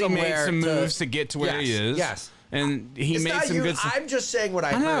obviously made some moves to get to where he is. Yes. And he It's made not some you, good. I'm just saying what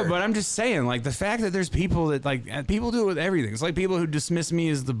I I know, heard. but I'm just saying, like the fact that there's people that like people do it with everything. It's like people who dismiss me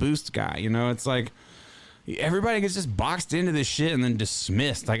as the boost guy. You know, it's like everybody gets just boxed into this shit and then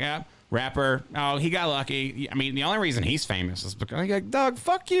dismissed. Like, rapper, oh, he got lucky. I mean, the only reason he's famous is because, like, dog,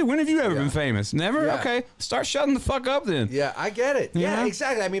 fuck you. When have you ever been famous? Never? Yeah. Okay, start shutting the fuck up then. Yeah, I get it. You Yeah, know?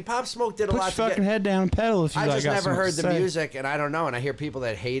 exactly. I mean, Pop Smoke did a Put lot your to fucking get. head down and pedal if you I like, just got never something heard to the say. music, and I don't know. And I hear people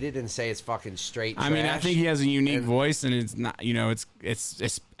that hate it and say it's fucking straight trash. I mean, I think he has a unique voice, and it's not, you know,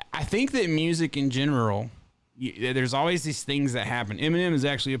 it's. I think that music in general, there's always these things that happen. Eminem is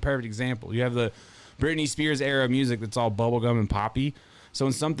actually a perfect example. You have the Britney Spears era of music that's all bubblegum and poppy. So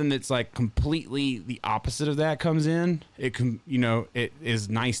when something that's like completely the opposite of that comes in, it is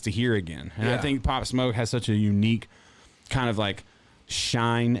nice to hear again. And I think Pop Smoke has such a unique kind of like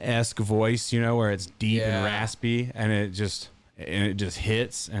Shine-esque voice, you know, where it's deep and raspy, and it just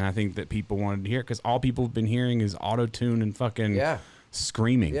hits. And I think that people wanted to hear it because all people have been hearing is auto-tune and fucking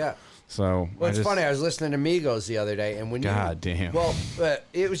screaming. Yeah. So well, it's funny. I was listening to Migos the other day, and when God damn. Well,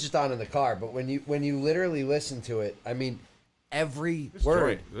 it was just on in the car, but when you literally listen to it, I mean, every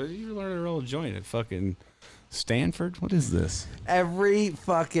word. You learned to roll a joint at fucking Stanford? What is this? Every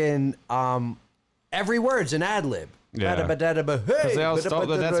fucking every word's an ad lib. Yeah. Hey, They all stole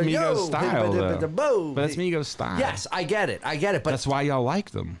that's Migos style, though. But that's Migos style. Yes, I get it. But that's why y'all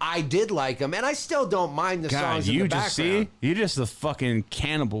like them. I did like them, and I still don't mind the God, songs in you the just background. see, you just the fucking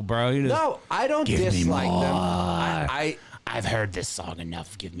cannibal, bro. You just, No, I don't give me dislike them. more. I've heard this song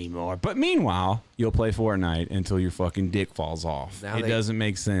enough. Give me more. But meanwhile, you'll play Fortnite until your fucking dick falls off. It doesn't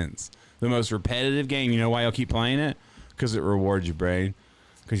make sense. The most repetitive game. You know why you'll keep playing it? Because it rewards your brain.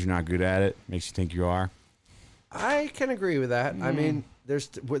 Because you're not good at it. Makes you think you are. I can agree with that. I mean,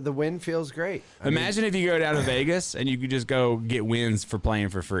 the win feels great. Imagine if you go down to Vegas and you could just go get wins for playing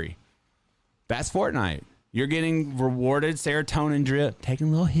for free. That's Fortnite. You're getting rewarded serotonin drip, taking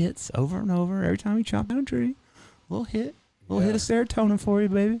little hits over and over every time you chop down a tree. Little hit of serotonin for you,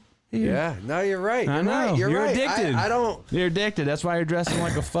 baby. Here. Yeah, no, you're right. I know. You're right. addicted. I don't. You're addicted. That's why you're dressing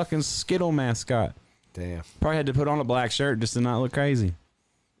like a fucking Skittle mascot. Damn. Probably had to put on a black shirt just to not look crazy.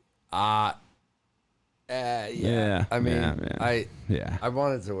 Yeah. I mean, I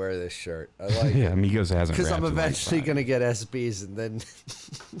wanted to wear this shirt. I like it. Migos hasn't. Because I'm eventually going to get SBs, and then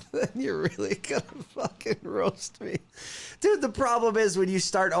you're really going to fucking roast me. Dude, the problem is when you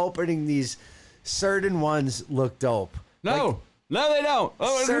start opening these, certain ones look dope. No, they don't.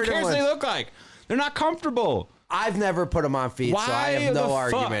 Oh, who cares what they look like? They're not comfortable. I've never put them on feet, so I have no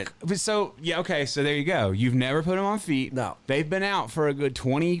argument. So, okay, so there you go. You've never put them on feet. No. They've been out for a good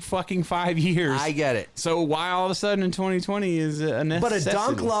 5 years. I get it. So why all of a sudden in 2020 is a necessity? But a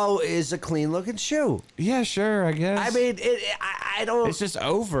Dunk Low is a clean-looking shoe. Yeah, sure, I guess. I mean, I don't... It's just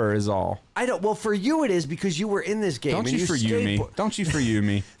over is all. I don't... Well, for you it is because you were in this game. Don't you for you me. Don't you for you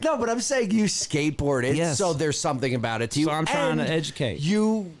me. No, but I'm saying you skateboarded, so there's something about it to you. So I'm trying to educate.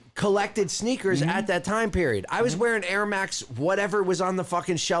 You collected sneakers at that time period. I was wearing Air Max, whatever was on the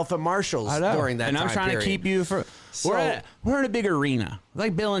fucking shelf at Marshall's during that time period. And I'm trying to keep you for... We're in a big arena.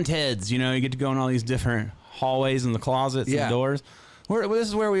 Like Bill and Ted's, you know, you get to go in all these different hallways and the closets and doors. This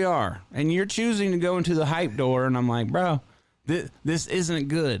is where we are. And you're choosing to go into the hype door, and I'm like, bro... This isn't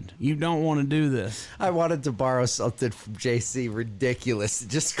good. You don't want to do this. I wanted to borrow something from JC ridiculous.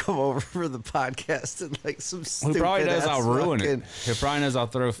 Just come over for the podcast and like some stupid. He probably knows I'll ruin it. He probably knows I'll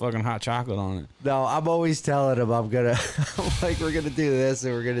throw fucking hot chocolate on it. No, I'm always telling him I'm like, we're gonna do this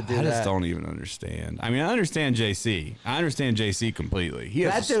and we're gonna do that. I just don't even understand. I mean, I understand JC. I understand JC completely.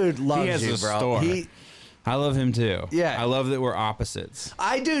 That dude loves you, bro. I love him too. Yeah. I love that we're opposites.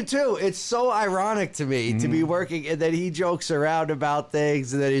 I do too. It's so ironic to me to be working, and then he jokes around about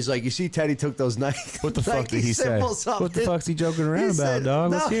things, and then he's like, "You see, Teddy took those Nike." What the fuck did he say? What the fuck's he joking around about, said,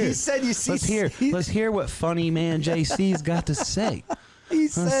 dog? No, Let's hear. He said, "You see." Let's hear what funny man JC's got to say. He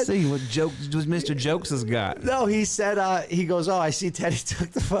said, "Let's see what Mr. Jokes has got." No, he said, he goes, "Oh, I see Teddy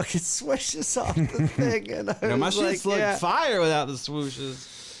took the fucking swooshes off the thing." And I my was shit's like, like fire without the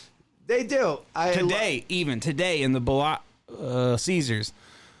swooshes. They do. Even today in the Caesars,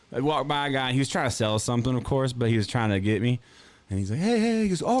 I walked by a guy. He was trying to sell something, of course, but he was trying to get me. And he's like, hey. He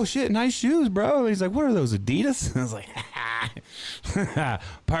goes, "Oh, shit, nice shoes, bro." And he's like, "What are those, Adidas?" And I was like,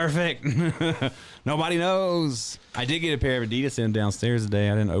 perfect. Nobody knows. I did get a pair of Adidas in downstairs today.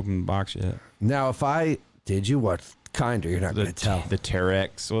 I didn't open the box yet. Now, if I did you, what kind? Or you're not going to tell. The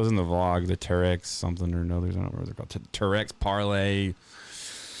Terex. It was in the vlog. The Terex something or another. I don't know what they're called. Terex Parlay.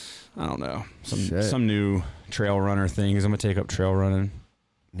 I don't know. Some new trail runner things. I'm going to take up trail running.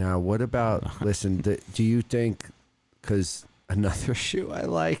 Now, what about, listen, do you think, because another shoe I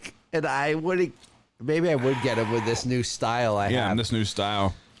like, and maybe I would get it with this new style I have. Yeah, this new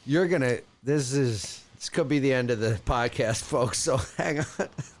style. This could be the end of the podcast, folks, so hang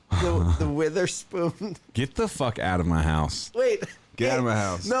on. The Witherspoon. Get the fuck out of my house. Wait. Get out of my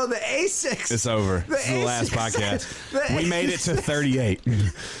house. No, the Asics. It's over. This is the last podcast. We made it to 38. The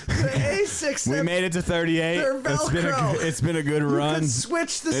Asics. We made it to 38. They're Velcro. It's been a good run. You can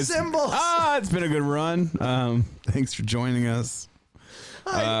switch the symbols. It's been a good run. Thanks for joining us.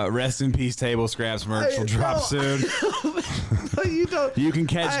 Rest in peace, Table Scraps merch will drop soon. No, you don't. You can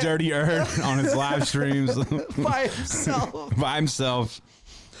catch Dirty Ern on his live streams by himself.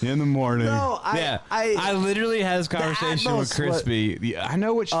 In the morning. No, I literally had this conversation with Crispy. I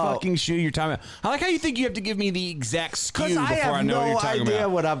know which fucking shoe you're talking about. I like how you think you have to give me the exact SKU before I know what you're talking about. I have no idea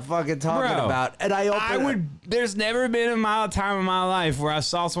what I'm fucking talking about. And there's never been a time in my life where I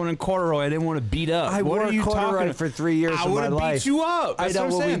saw someone in corduroy I didn't want to beat up. I wore corduroy for 3 years of my life. I would have beat you up. I know,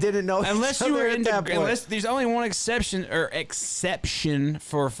 we didn't know. Unless you were unless there's only one exception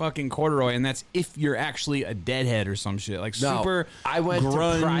for fucking corduroy, and that's if you're actually a deadhead or some shit. Like super I went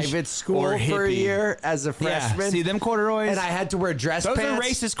to private school for a year as a freshman. Yeah. See them corduroys, and I had to wear dress pants. Those are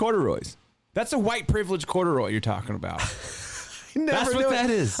racist corduroys. That's a white privilege corduroy you're talking about. That's what that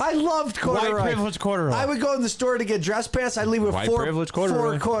is. I loved corduroy. White privilege corduroy. I would go in the store to get dress pants. I'd leave with four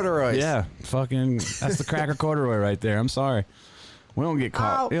corduroys. Yeah, fucking. That's the cracker corduroy right there. I'm sorry. We don't get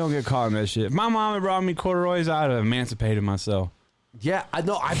caught. We don't get caught in that shit. If my mom had brought me corduroys, I'd have emancipated myself. Yeah, I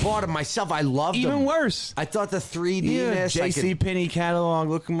know. I bought them myself. I loved them. Even worse. I thought the 3D-ness. JC Penney catalog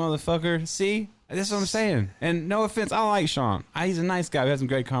looking motherfucker. See? That's what I'm saying. And no offense, I like Sean. He's a nice guy. We had some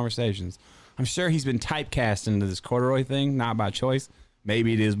great conversations. I'm sure he's been typecast into this corduroy thing, not by choice.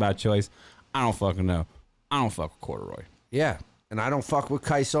 Maybe it is by choice. I don't fucking know. I don't fuck with corduroy. Yeah. And I don't fuck with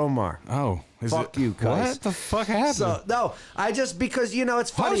Kais Omar. Oh. Fuck you, Kais. What the fuck happened? So, no, because, it's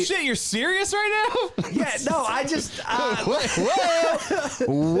funny. Oh, shit, you're serious right now? Yeah, no, I just...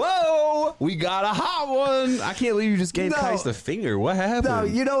 Whoa. We got a hot one. I can't believe you just gave Kais the finger. What happened? No,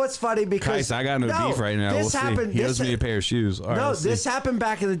 you know what's funny? Because... Kais, I got no beef right now. We'll see. He owes me a pair of shoes. All right, this happened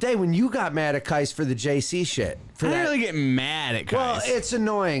back in the day when you got mad at Kais for the JC shit. I didn't really get mad at Kais. Well, it's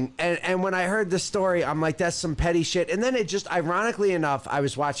annoying. And when I heard the story, I'm like, that's some petty shit. And then it just, ironically enough, I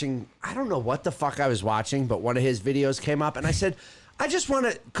was watching... I don't know what the fuck I was watching, but one of his videos came up, and I said, I just want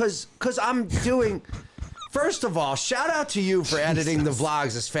to, because I'm doing, first of all, shout out to you for editing the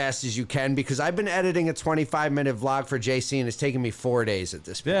vlogs as fast as you can, because I've been editing a 25-minute vlog for JC, and it's taken me 4 days at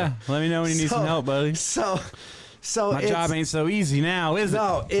this point. Yeah, let me know when you need some help, buddy. So my job ain't so easy now, is it?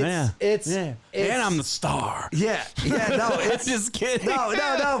 No, it's and I'm the star. Yeah, no, it's just kidding.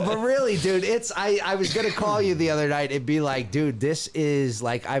 No, but really, dude, I was gonna call you the other night and be like, dude, this is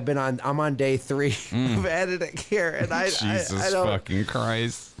like I'm on day 3 of editing here, and I don't, fucking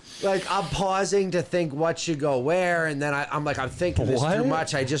Christ. Like, I'm pausing to think what should go where, and then I'm thinking this too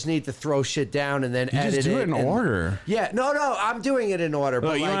much. I just need to throw shit down and then edit it. Just do it in order. Yeah, no, I'm doing it in order.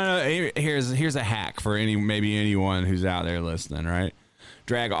 But you want to know? Here's a hack for maybe anyone who's out there listening. Right,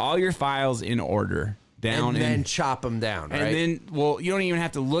 drag all your files in order down, and then chop them down. Right, and then you don't even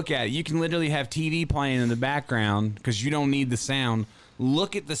have to look at it. You can literally have TV playing in the background because you don't need the sound.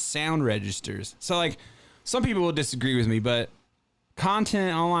 Look at the sound registers. So like, some people will disagree with me, but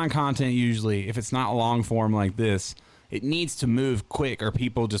online content, usually, if it's not long form like this, it needs to move quick or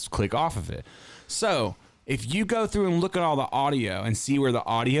people just click off of it. So if you go through and look at all the audio and see where the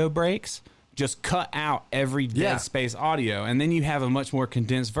audio breaks, just cut out every dead space audio, and then you have a much more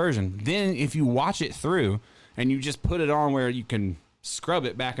condensed version. Then if you watch it through and you just put it on where you can scrub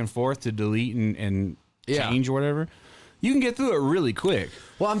it back and forth to delete and change or whatever, you can get through it really quick.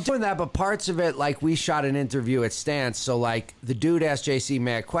 Well, I'm doing that, but parts of it, like we shot an interview at Stance, so like the dude asked JC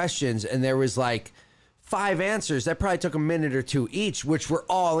mad questions, and there was like 5 answers that probably took a minute or 2 each, which were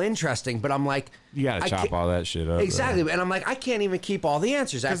all interesting. But I'm like, you gotta chop all that shit up. Exactly, and I'm like, I can't even keep all the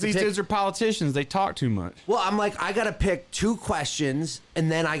answers because these dudes are politicians. They talk too much. Well, I'm like, I gotta pick 2 questions,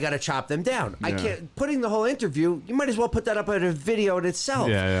 and then I gotta chop them down. I can't putting the whole interview. You might as well put that up as a video in itself.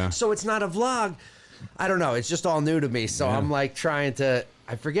 Yeah. So it's not a vlog. I don't know. It's just all new to me. So I'm like trying to.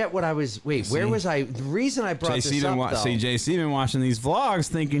 I forget what I was. Wait, where was I? The reason I brought this up, though. JC been watching these vlogs,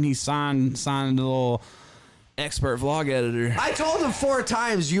 thinking he signed a little expert vlog editor. I told him 4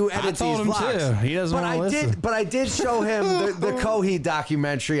 times you edit these vlogs. Too. He doesn't want to listen. But I did show him the Coheed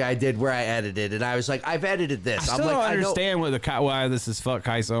documentary I did where I edited, and I was like, I've edited this. I still don't understand why this is fuck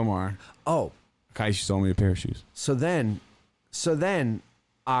Kais Omar. Oh, Kais sold me a pair of shoes. So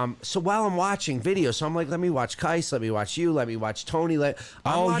while I'm watching videos, so I'm like, let me watch Kais, let me watch you, let me watch Tony.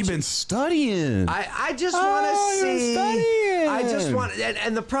 You've been studying. I just want to see. I just want,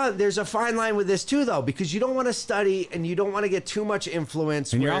 and the problem, there's a fine line with this too, though, because you don't want to study and you don't want to get too much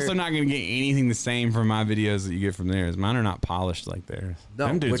influence. And you're also not going to get anything the same from my videos that you get from theirs. Mine are not polished like theirs. No,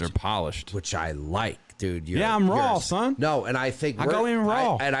 them dudes are polished, which I like. Dude, I'm raw, son. No, and I think I go in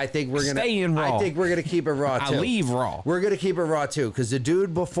raw, I think we're gonna stay in raw. I think we're gonna keep it raw too. I leave raw. We're gonna keep it raw too, because the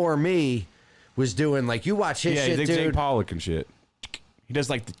dude before me was doing like you watch his shit, dude. Yeah, Jake Pollock and shit. He does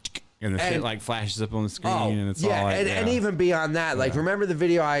like the and the shit like flashes up on the screen, and it's all like and even beyond that, like remember the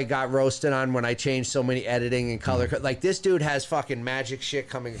video I got roasted on when I changed so many editing and color? Like this dude has fucking magic shit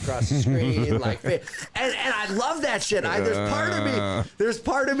coming across the screen, like, and I love that shit. There's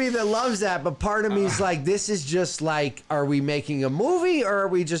part of me that loves that, but part of me is like, this is just like, are we making a movie or are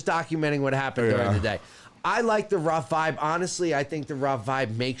we just documenting what happened during the day? I like the rough vibe. Honestly, I think the rough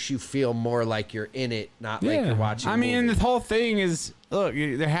vibe makes you feel more like you're in it, not like you're watching a movie. the whole thing is, look,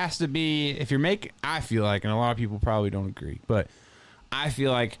 there has to be, if you're making, I feel like, and a lot of people probably don't agree, but I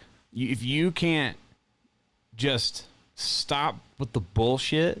feel like if you can't just stop with the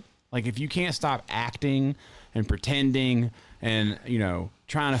bullshit, like if you can't stop acting and pretending and,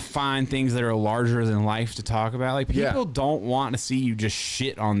 trying to find things that are larger than life to talk about, like people don't want to see you just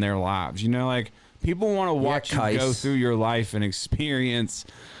shit on their lives, like, people want to watch you go through your life and experience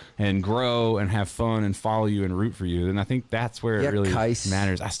and grow and have fun and follow you and root for you. And I think that's where it really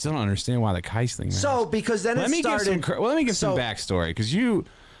matters. I still don't understand why the Kais thing matters. So, because then let me give some backstory. Because you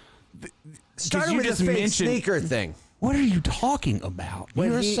started with the fake sneaker thing. What are you talking about?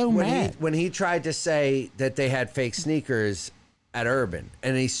 You're so mad. When he tried to say that they had fake sneakers at Urban,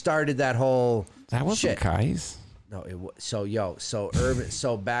 and he started that whole That wasn't Kais. No, Urban.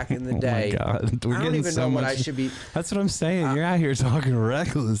 So back in the day, oh my God. I don't even know what I should be. That's what I'm saying. You're out here talking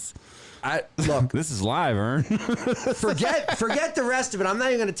reckless. Look, this is live, Ern. forget the rest of it. I'm not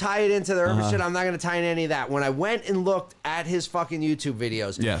even going to tie it into the Urban shit. I'm not going to tie in any of that. When I went and looked at his fucking YouTube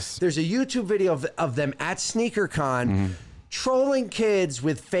videos, there's a YouTube video of them at SneakerCon. Trolling kids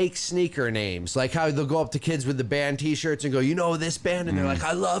with fake sneaker names, like how they'll go up to kids with the band t-shirts and go, this band? And they're like,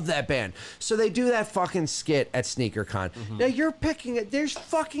 I love that band. So they do that fucking skit at SneakerCon. Now you're picking it. There's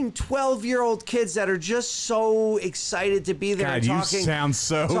fucking 12-year-old kids that are just so excited to be there. God, you sound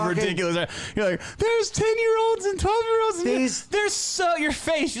so ridiculous. You're like, there's 10-year-olds and 12-year-olds. They're so, your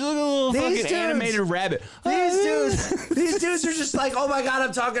face, you look like a little fucking animated rabbit. These dudes are just like, oh my God,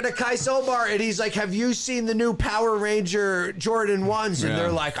 I'm talking to Kais Omar. And he's like, have you seen the new Power Ranger Jordan 1s? And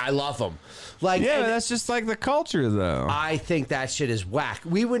they're like, I love them. Like, that's just like the culture, though. I think that shit is whack.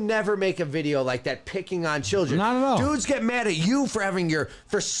 We would never make a video like that picking on children. Not at all. Dudes get mad at you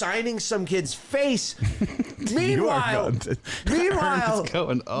for signing some kid's face. Meanwhile, dudes get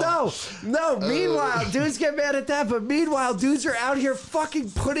mad at that. But meanwhile, dudes are out here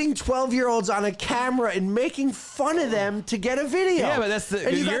fucking putting 12-year-olds on a camera and making fun of them to get a video. Yeah, but that's the.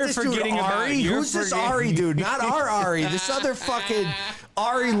 And you're forgetting dude, about Ari. Who's this Ari dude? Not our Ari. This other fucking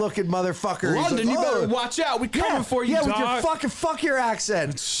Ari-looking motherfucker. London, you better watch out. We coming for you, dog. Yeah, with your fuck your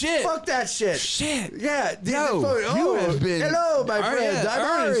accent. Shit. Fuck that shit. Shit. Yeah. You have been. Hello, my friend. I'm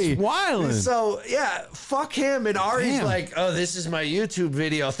Ari. Wildin'. So, yeah, fuck him. And Ari's like, oh, this is my YouTube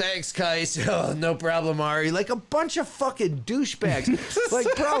video. Thanks, Kais. Oh, no problem, Ari. Like a bunch of fucking douchebags.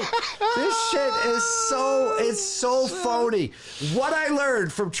 Like, bro, this shit is so phony. What I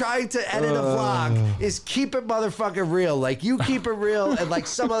learned from trying to edit a vlog is keep it motherfucking real. Like, you keep it real, and like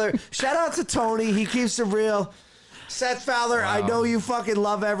some other. Shout out to Tony. He keeps it real. Seth Fowler, I know you fucking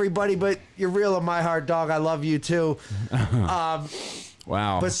love everybody, but you're real in my heart, dog. I love you too.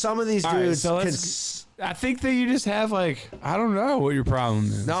 Wow. But some of these dudes I think that you just have I don't know what your problem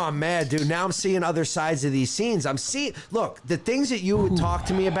is. No, I'm mad, dude. Now I'm seeing other sides of these scenes. Look, the things that you would talk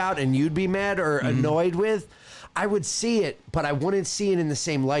to me about and you'd be mad or annoyed with, I would see it, but I wouldn't see it in the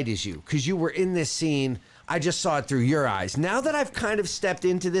same light as you because you were in this scene. I just saw it through your eyes. Now that I've kind of stepped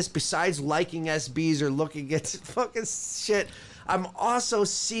into this, besides liking SBs or looking at fucking shit, I'm also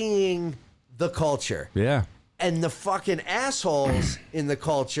seeing the culture. Yeah. And the fucking assholes in the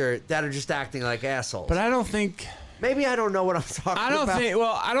culture that are just acting like assholes. But I don't think... Maybe I don't know what I'm talking about.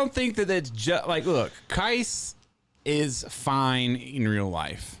 I don't think that it's just... look, Kais is fine in real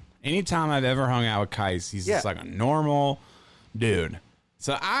life. Anytime I've ever hung out with Kais, he's just like a normal dude.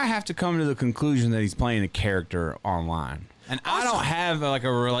 So I have to come to the conclusion that he's playing a character online. And I don't have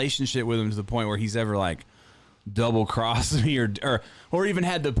a relationship with him to the point where he's ever double-crossed me or even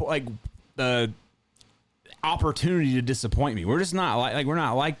had the opportunity to disappoint me. We're just not we're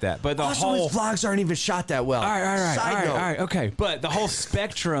not like that. But his vlogs aren't even shot that well. All right, okay. But the whole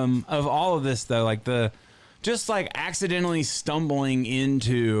spectrum of all of this, though, accidentally stumbling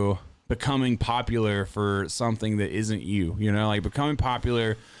into becoming popular for something that isn't you, becoming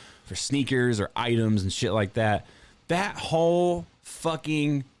popular for sneakers or items and shit like that. That whole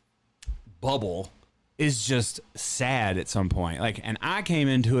fucking bubble is just sad at some point. And I came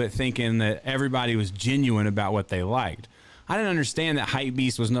into it thinking that everybody was genuine about what they liked. I didn't understand that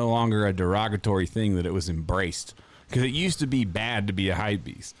hypebeast was no longer a derogatory thing, that it was embraced. Because it used to be bad to be a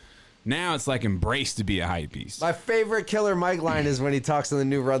hypebeast. Now it's embraced to be a hypebeast. My favorite Killer Mike line is when he talks on the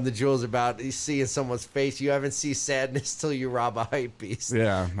new Run the Jewels about you seeing someone's face. You haven't seen sadness till you rob a hypebeast.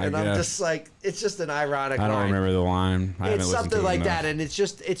 Yeah, I'm just it's just an ironic line. I don't remember the line. It's something like that, and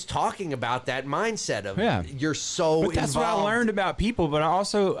it's talking about that mindset of you're so but that's involved. What I learned about people, but I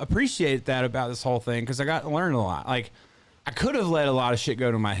also appreciate that about this whole thing because I got to learn a lot. I could have let a lot of shit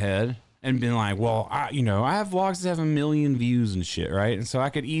go to my head and been I have vlogs that have 1 million views and shit, right? And so I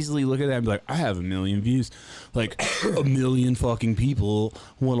could easily look at that and be I have 1 million views. 1 million fucking people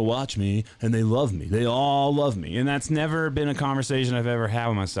want to watch me, and they love me. They all love me. And that's never been a conversation I've ever had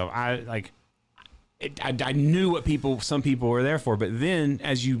with myself. I knew what some people were there for, but then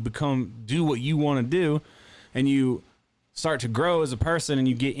as you do what you want to do, and you start to grow as a person, and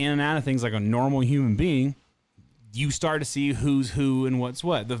you get in and out of things like a normal human being, you start to see who's who and what's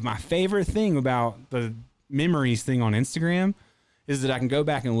what. My favorite thing about the memories thing on Instagram is that I can go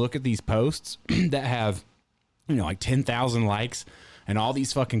back and look at these posts that have, 10,000 likes and all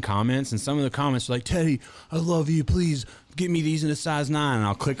these fucking comments. And some of the comments are Teddy, I love you. Please get me these in a size 9. And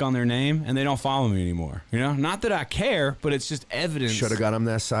I'll click on their name and they don't follow me anymore. Not that I care, but it's just evidence. Should have got them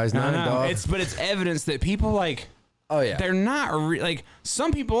that size 9, dog. But it's evidence that people oh yeah, they're not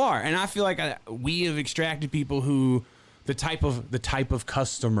some people are, and I feel we have extracted people who the type of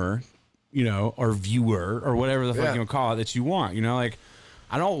customer, or viewer or whatever the fuck you call it that you want.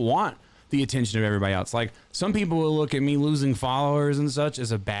 I don't want the attention of everybody else. Some people will look at me losing followers and such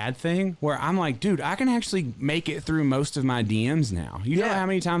as a bad thing, where I'm dude, I can actually make it through most of my DMs now. You know how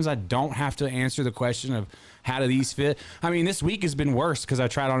many times I don't have to answer the question of how do these fit? I mean, this week has been worse because I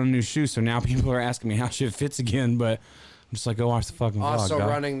tried on a new shoe, so now people are asking me how shit fits again, but I'm just go watch the fucking vlog. Also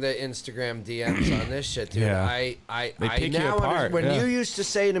running the Instagram DMs on this shit, dude. Yeah. I pick now you apart. When you used to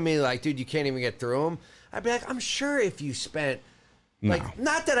say to me, dude, you can't even get through them, I'd be I'm sure if you spent,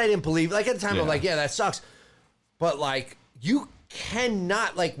 not that I didn't believe, at the time I'm that sucks, but you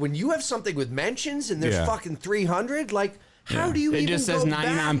cannot, when you have something with mentions and there's fucking 300, how do you even go back? It just says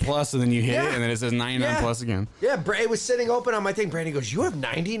 99 plus, and then you hit it, and then it says 99 plus again. Yeah, it was sitting open on my thing. Brandon goes, you have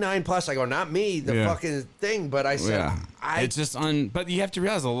 99 plus. I go, not me, the fucking thing. But I said, it's just but you have to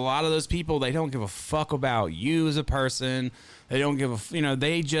realize a lot of those people, they don't give a fuck about you as a person. They don't give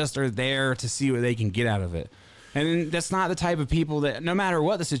they just are there to see what they can get out of it. And that's not the type of people that, no matter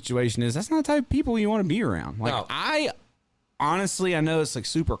what the situation is, that's not the type of people you want to be around. No. Honestly, I know it's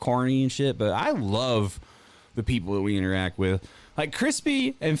super corny and shit, but I love the people that we interact with.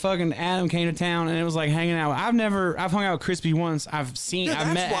 Crispy and fucking Adam came to town, and it was hanging out. I've hung out with Crispy once. I've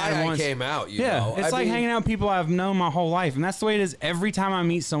met Adam once. I came out. It's hanging out with people I've known my whole life, and that's the way it is every time I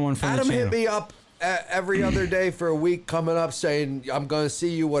meet someone from Adam the channel. Hit me up every other day for a week coming up saying, I'm going to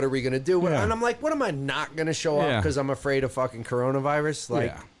see you. What are we going to do? Yeah. And I'm what am I not going to show up because I'm afraid of fucking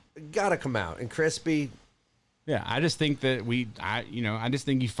coronavirus? Gotta come out. And Crispy... Yeah, I just think that I just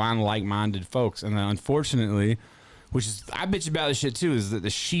think you find like-minded folks, and then unfortunately, which is I bitch about this shit too, is that the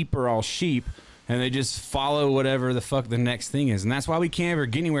sheep are all sheep, and they just follow whatever the fuck the next thing is, and that's why we can't ever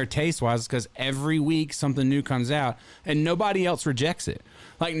get anywhere taste-wise, because every week something new comes out, and nobody else rejects it.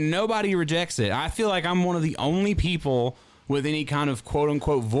 Nobody rejects it. I feel I'm one of the only people with any kind of quote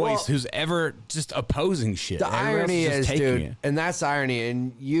unquote voice who's ever just opposing shit. The Everyone irony else is, just taking dude, it. and that's the irony.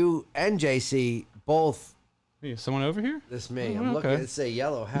 And you and JC both. Hey, someone over here? This me. Oh, I'm looking. okay. It's a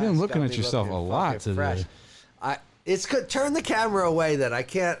yellow hat. You've been looking at yourself a lot today. Fresh. It's good. Turn the camera away. Then I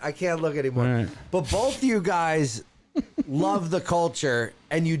can't look anymore. Right. But both you guys love the culture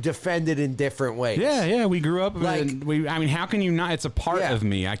and you defend it in different ways. Yeah. We grew up. Like, I mean, how can you not? It's a part of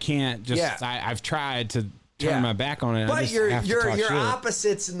me. I can't just. Yeah. I've tried to turn my back on it. But I just you're have to talk shit.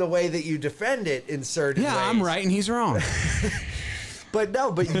 opposites in the way that you defend it in certain ways. Yeah, I'm right and he's wrong. But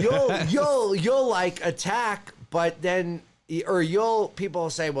no, but you'll like attack, but then people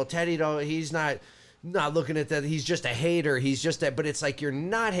say, well, Teddy he's not looking at that. He's just a hater. He's just that. But it's like you're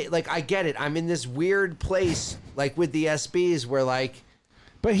not like I get it. I'm in this weird place like with the SBs where like.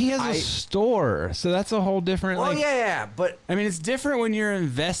 But he has a store, so that's a whole different. Oh yeah, but I mean, it's different when you're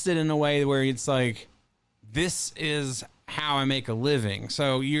invested in a way where it's like, this is how I make a living.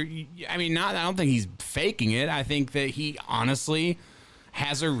 So I mean, I don't think he's faking it. I think that he honestly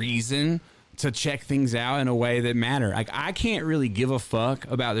has a reason to check things out in a way that matter. Like, I can't really give a fuck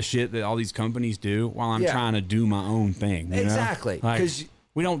about the shit that all these companies do while I'm trying to do my own thing. Exactly. Because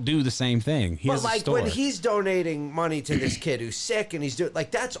we don't do the same thing. But like when he's donating money to this kid who's sick and he's doing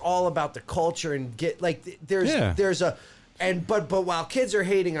like that's all about the culture and get like there's a but while kids are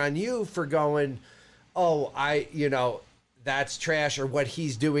hating on you for going, that's trash or what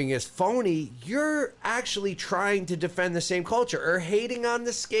he's doing is phony, you're actually trying to defend the same culture or hating on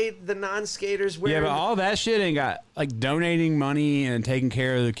the non-skaters. But all that shit ain't got like donating money and taking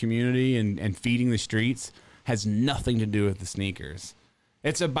care of the community and feeding the streets has nothing to do with the sneakers.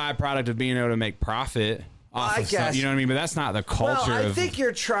 It's a byproduct of being able to make profit off of stuff, you know what I mean? But that's not the culture. Well, I think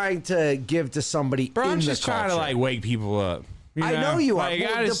you're trying to give to somebody I'm in just the culture. trying to like wake people up. I know you are.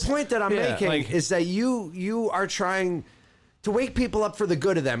 Like, The point that I'm making is that you are trying to wake people up for the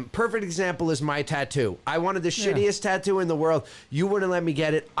good of them. Perfect example is my tattoo. I wanted the shittiest tattoo in the world. You wouldn't let me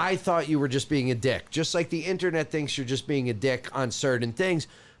get it. I thought you were just being a dick. Just like the internet thinks you're just being a dick on certain things.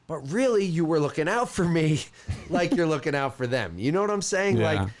 But really, you were looking out for me like you're looking out for them. You know what I'm saying?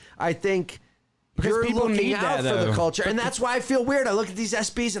 Yeah. Like, I think because you're people looking need out that, for the though. culture. And that's why I feel weird. I look at these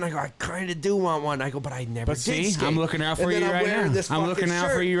SBs and I go, I kind of do want one. I go, but I never did skate. I'm looking out for you right now. I'm looking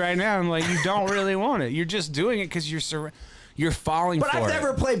out for you right now. I'm like, you don't really want it. You're just doing it because you're falling for it. But I've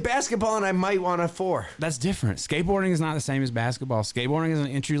never played basketball, and I might want a 4. That's different. Skateboarding is not the same as basketball. Skateboarding is an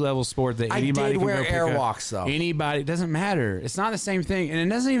entry-level sport that anybody can wear go pick up. airwalks, though. Anybody. It doesn't matter. It's not the same thing.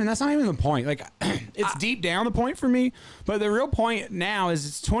 And that's not even the point. Like, it's deep down the point for me. But the real point now is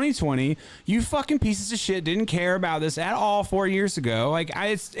it's 2020. You fucking pieces of shit didn't care about this at all 4 years ago. Like,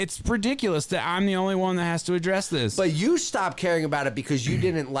 it's ridiculous that I'm the only one that has to address this. But you stopped caring about it because you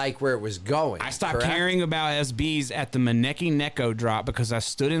didn't like where it was going. I stopped caring about SBs at the Maneki Neko drop because I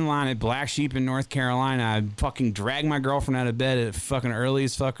stood in line at Black Sheep in North Carolina. I fucking dragged my girlfriend out of bed at fucking early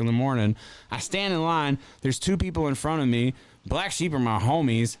as fuck in the morning. I stand in line. There's 2 people in front of me. Black Sheep are my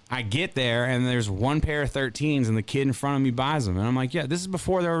homies. I get there, and there's 1 pair of 13s, and the kid in front of me buys them. And I'm like, yeah, this is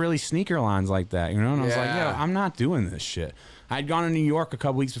before there were really sneaker lines like that, you know? And I was like, yeah, I'm not doing this shit. I'd gone to New York a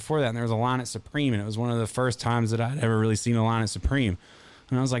couple weeks before that, and there was a line at Supreme, and it was one of the first times that I'd ever really seen a line at Supreme.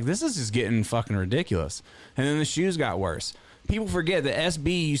 And I was like, this is just getting fucking ridiculous. And then the shoes got worse. People forget that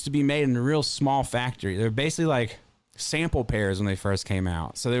SB used to be made in a real small factory. They're basically like sample pairs when they first came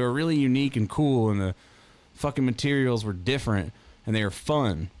out. So they were really unique and cool, and the fucking materials were different, and they were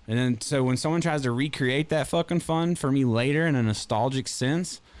fun. And then so when someone tries to recreate that fucking fun for me later in a nostalgic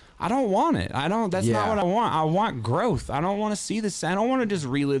sense, I don't want it. That's not what I want. I want growth. I don't want to see this. I don't want to just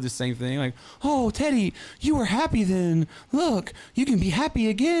relive the same thing. Like, oh, Teddy, you were happy then. Look, you can be happy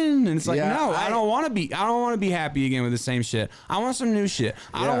again. And it's like, no, I don't want to be. I don't want to be happy again with the same shit. I want some new shit.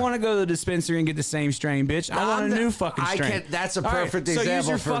 I don't want to go to the dispensary and get the same strain, bitch. I want a new fucking strain. That's a perfect example for me. So use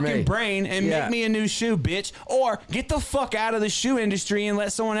your fucking brain and make me a new shoe, bitch. Or get the fuck out of the shoe industry and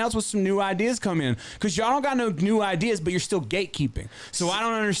let someone else with some new ideas come in. Because y'all don't got no new ideas, but you're still gatekeeping. So I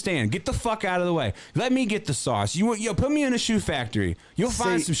don't understand. Get the fuck out of the way. Let me get the sauce. You put me in a shoe factory. You'll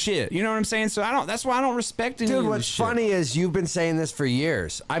find some shit. You know what I'm saying? So that's why I don't respect any of this shit. Dude, what's funny is you've been saying this for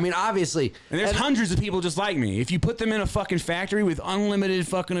years. I mean, obviously. And there's hundreds of people just like me. If you put them in a fucking factory with unlimited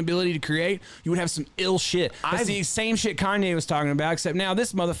fucking ability to create, you would have some ill shit. That's the same shit Kanye was talking about, except now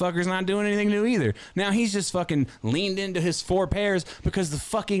this motherfucker's not doing anything new either. Now he's just fucking leaned into his 4 pairs because the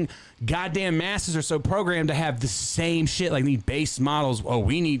fucking goddamn masses are so programmed to have the same shit, like these base models. Oh,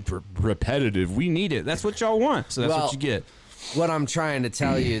 we need repetitive. We need it. That's what y'all want. So that's what you get. What I'm trying to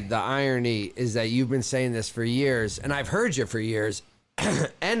tell you, the irony is that you've been saying this for years, and I've heard you for years,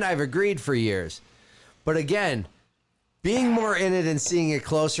 and I've agreed for years. But again, being more in it and seeing it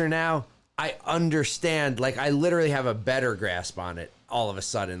closer now, I understand. Like, I literally have a better grasp on it all of a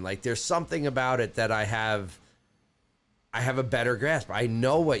sudden. Like, there's something about it that I have a better grasp. I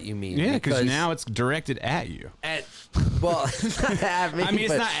know what you mean. Yeah, because now it's directed at you. Well, not at me. I mean,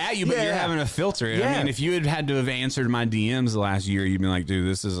 it's not at you, but you're having to filter it. Yeah. I mean, if you had to have answered my DMs the last year, you'd be like, dude,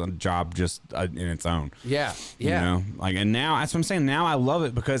 this is a job just in its own. Yeah, yeah. You know? Like, and now, that's what I'm saying. Now I love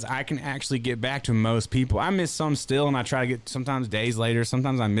it because I can actually get back to most people. I miss some still, and I try to get sometimes days later.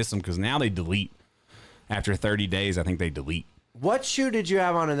 Sometimes I miss them because now they delete. After 30 days, I think they delete. What shoe did you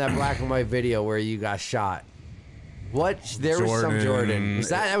have on in that black and white video where you got shot? There Jordan. was some Jordan.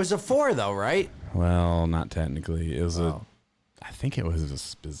 That was a 4 though, right? Well, not technically. It was I think it was a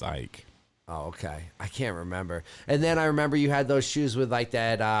Spizike. Oh, okay. I can't remember. And then I remember you had those shoes with like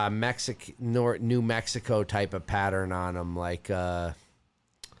that New Mexico type of pattern on them, like some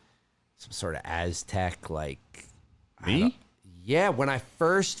sort of Aztec, like. Me? Yeah, when I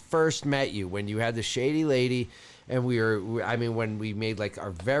first met you, when you had the Shady Lady, and when we made like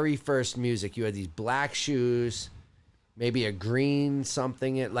our very first music, you had these black shoes. Maybe a green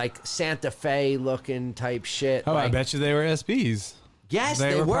something, like Santa Fe looking type shit. Oh, like, I bet you they were SBs. Yes,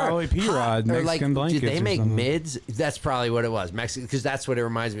 they were. Probably P-Rod, Mexican blankets. Did they make mids? That's probably what it was. Mexican, because that's what it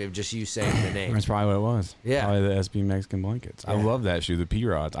reminds me of, just you saying the name. That's probably what it was. Yeah. Probably the SB Mexican blankets. Yeah. I love that shoe, the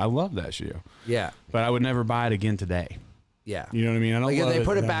P-Rods. I love that shoe. Yeah. But I would never buy it again today. Yeah. You know what I mean? I don't like love if they it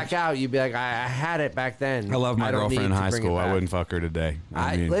put it back out, you'd be like, I had it back then. I love my girlfriend in high school. I wouldn't fuck her today.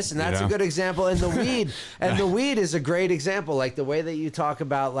 Listen, that's a good example. And the weed, the weed is a great example. Like the way that you talk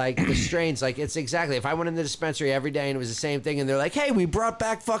about like the strains, like it's exactly. If I went in the dispensary every day and it was the same thing, and they're like, "Hey, we brought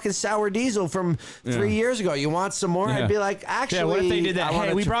back fucking sour diesel from 3 years ago. You want some more?" I'd be like, "Actually, what if they did that?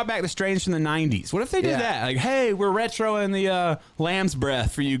 Hey, we brought back the strains from the '90s. What if they did that? Like, hey, we're retroing the lamb's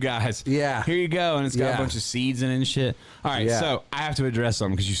breath for you guys. Yeah, here you go, and it's got a bunch of seeds in it and shit. All right, so I have to address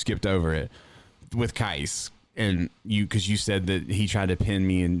something because you skipped over it with Kais and because you said that he tried to pin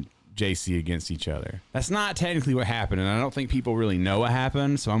me and JC against each other. That's not technically what happened, and I don't think people really know what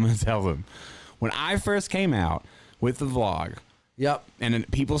happened, so I'm going to tell them. When I first came out with the vlog, and then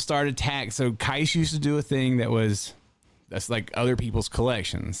people started so Kais used to do a thing that's like other people's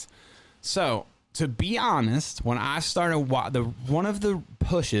collections. So to be honest, when I started, one of the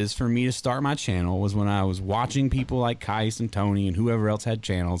pushes for me to start my channel was when I was watching people like Kais and Tony and whoever else had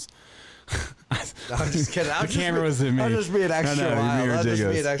channels. I'm just kidding. The camera was in me. I'll just be an extra wild.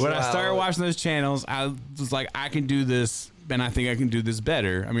 When I started watching those channels, I was like, I can do this, and I think I can do this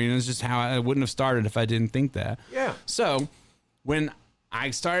better. I mean, it's just how I wouldn't have started if I didn't think that. Yeah. So when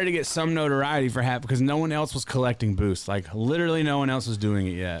I started to get some notoriety for because no one else was collecting boosts. Like, literally no one else was doing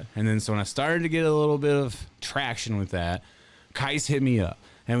it yet. And then so when I started to get a little bit of traction with that, Kais hit me up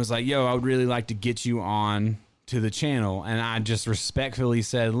and was like, yo, I would really like to get you on to the channel. And I just respectfully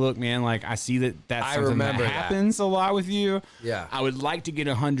said, look, man, like, I see that's something that happens a lot with you. Yeah. I would like to get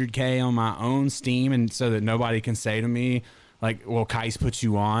 100K on my own Steam, and so that nobody can say to me, like, well, Kais put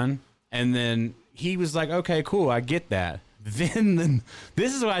you on. And then he was like, okay, cool, I get that. Then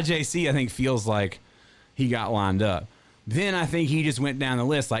this is why JC, I think, feels like he got lined up. Then I think he just went down the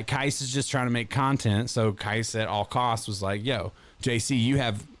list. Like, Kais is just trying to make content. So Kais at all costs was like, yo, JC, you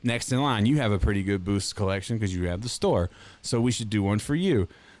have next in line. You have a pretty good boost collection because you have the store. So we should do one for you.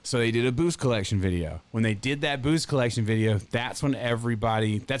 So they did a boost collection video. When they did that boost collection video, that's when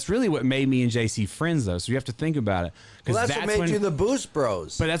that's really what made me and JC friends, though. So you have to think about it. Well, that's what made you the Boost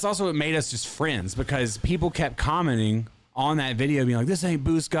Bros. But that's also what made us just friends, because people kept commenting on that video being like, this ain't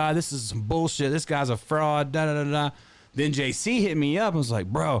Boost God, this is some bullshit, this guy's a fraud, da-da-da-da. Then JC hit me up and was like,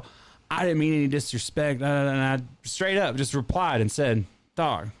 bro, I didn't mean any disrespect, da-da-da-da. And I straight up just replied and said,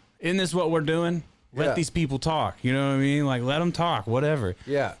 dog, isn't this what we're doing? Let these people talk, you know what I mean? Like, let them talk, whatever.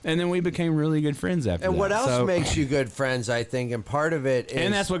 Yeah. And then we became really good friends after that. And what else makes you good friends, I think, and part of it is...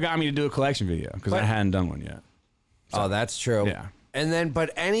 And that's what got me to do a collection video, because I hadn't done one yet. So, that's true. Yeah. And then,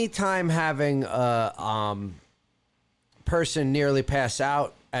 but anytime having person nearly pass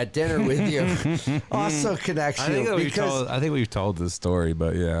out at dinner with you also connects you. I think we've told this story,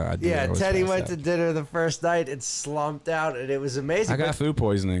 but yeah. Teddy went to dinner the first night and slumped out, and it was amazing. I got food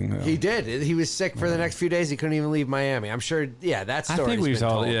poisoning. He did. He was sick for the next few days. He couldn't even leave Miami. I'm sure, that story's I think we've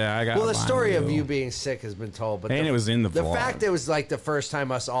told. Yeah, I got. Well, the story of you being sick has been told, but it was in the vlog. The fact it was like the first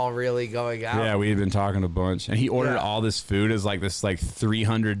time us all really going out. Yeah, we had been talking a bunch, and he ordered all this food as like this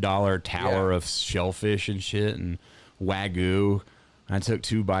 $300 tower of shellfish and shit and Wagyu. I took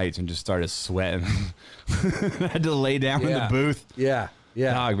 2 bites and just started sweating. I had to lay down in the booth. Yeah.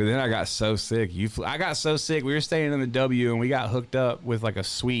 Dog, but then I got so sick. I got so sick. We were staying in the W, and we got hooked up with like a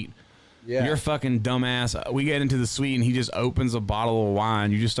suite Yeah. You're fucking dumbass. We get into the suite and he just opens a bottle of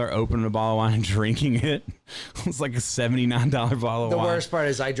wine. You just start opening a bottle of wine and drinking it. It's like a $79 bottle of wine. The worst part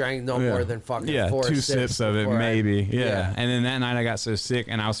is I drank no more than fucking 4 2 sips of it, maybe. Yeah. And then that night I got so sick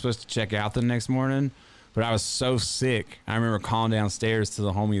and I was supposed to check out the next morning, but I was so sick. I remember calling downstairs to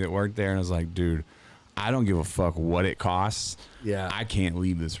the homie that worked there and I was like, dude, I don't give a fuck what it costs. Yeah. I can't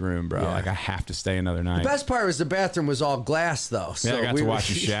leave this room, bro. Yeah. Like, I have to stay another night. The best part was the bathroom was all glass, though. So I got to watch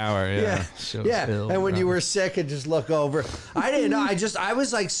you shower. Yeah. And when you were sick and just look over. I didn't know. I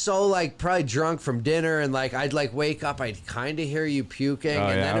was like so like probably drunk from dinner and like I'd like wake up. I'd kind of hear you puking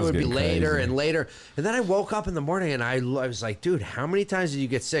and then it would be later and later. And then I woke up in the morning and I was like, dude, how many times did you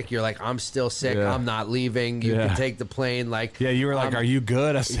get sick? You're like, I'm still sick. Yeah. I'm not leaving. You can take the plane. Like, yeah, you were like, are you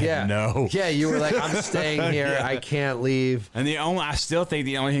good? I said, no. Yeah, you were like, I'm staying here. I can't leave. And I still think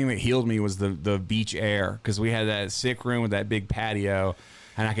the only thing that healed me was the beach air because we had that sick room with that big patio,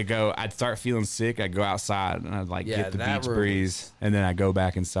 and I'd start feeling sick. I'd go outside and I'd like get the beach breeze, and then I'd go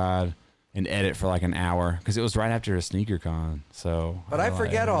back inside and edit for like an hour because it was right after a sneaker con. So, but I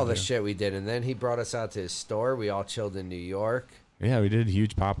forget all the shit we did, and then he brought us out to his store. We all chilled in New York. Yeah, we did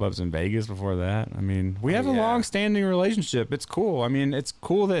huge pop-ups in Vegas before that. I mean, we have a long-standing relationship. It's cool. I mean, it's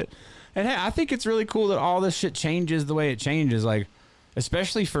cool that. And hey, I think it's really cool that all this shit changes the way it changes. Like,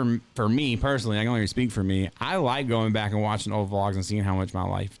 especially for me personally, I can only speak for me. I like going back and watching old vlogs and seeing how much my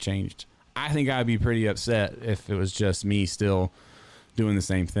life changed. I think I'd be pretty upset if it was just me still doing the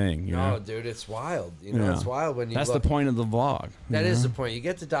same thing. You know? Dude, it's wild. You know, it's wild when you. That's the point of the vlog. That is the point. You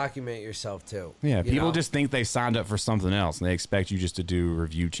get to document yourself too. Yeah, people just think they signed up for something else and they expect you just to do a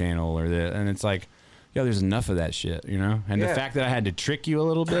review channel or that, and it's like, yo, there's enough of that shit, you know. And the fact that I had to trick you a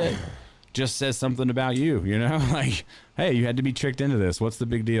little bit. Just says something about you, you know? Like, hey, you had to be tricked into this. What's the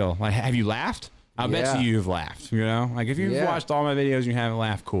big deal? Like, have you laughed? I bet you've laughed, you know? Like, if you've watched all my videos and you haven't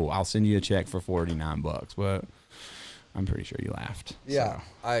laughed, cool. I'll send you a check for $49, but I'm pretty sure you laughed. Yeah, so.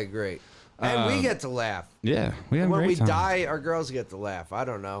 I agree. And we get to laugh. Yeah, we have a When great we time. die, our girls get to laugh. I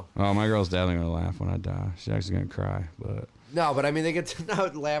don't know. Oh, my girl's definitely going to laugh when I die. She's actually going to cry, but... No, but I mean, they get to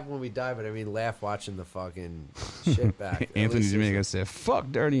not laugh when we die, but I mean, laugh watching the fucking shit back. Anthony Domingo said, fuck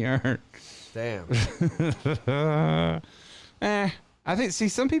Dirty Earn. Damn. I think,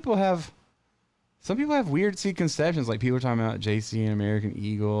 some people have weird conceptions. Like, people are talking about JC and American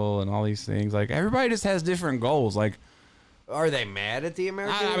Eagle and all these things. Like, everybody just has different goals. Like, are they mad at the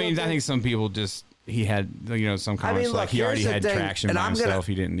American Eagle? I mean, I think some people just... He had, some comments like he already had traction by himself.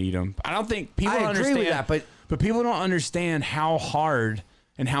 He didn't need them. I don't think people understand with that, but people don't understand how hard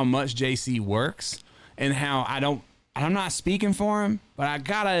and how much JC works and how I'm not speaking for him, but I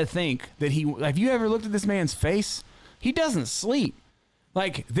gotta think that have you ever looked at this man's face? He doesn't sleep.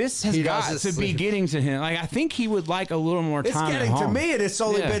 Like, this has got to be getting to him. Like, I think he would like a little more time at home. It's getting to me, and it's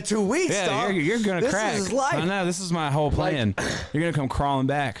only been 2 weeks, dog. You're gonna crack. This is life. I know, this is my whole plan. You're gonna come crawling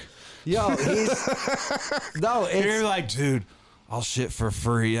back. Yo, you're like, dude, I'll shit for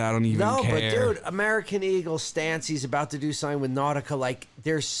free. I don't even care. No, but dude, American Eagle stance. He's about to do something with Nautica. Like,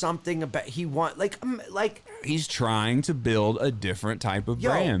 there's something about like he's trying to build a different type of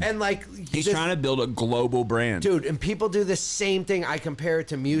brand, and like he's trying to build a global brand, dude. And people do the same thing. I compare it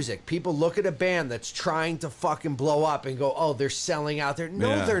to music. People look at a band that's trying to fucking blow up and go, "Oh, they're selling out there."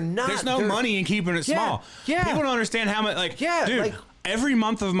 No, they're not. There's no money in keeping it small. Yeah, people don't understand how much. Like, dude, like, every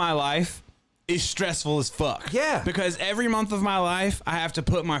month of my life is stressful as fuck. Yeah. Because every month of my life, I have to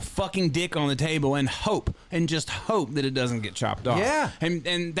put my fucking dick on the table and just hope that it doesn't get chopped off. Yeah.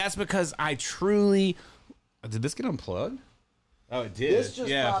 And that's because I truly... Did this get unplugged? Oh, it did. This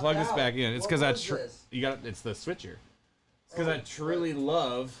just plug this back in. It's because this? it's the switcher. It's because I truly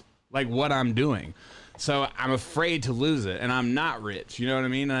love like what I'm doing. So I'm afraid to lose it, and I'm not rich. You know what I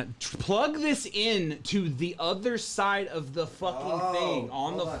mean? Plug this in to the other side of the fucking thing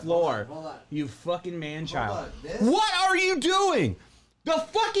on the floor. Hold on. You fucking man-child. What are you doing? The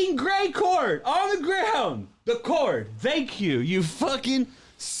fucking gray cord on the ground. The cord. Thank you. You fucking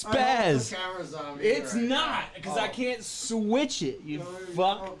spaz. The camera's on me. It's not, because I can't switch it. You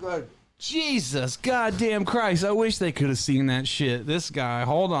fuck. Oh, good. Jesus, goddamn Christ. I wish they could have seen that shit. This guy.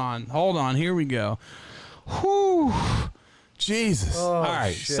 Hold on. Here we go. Whew. Jesus. All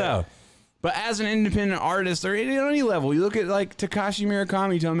right. Shit. So, but as an independent artist or at any level, you look at like Takashi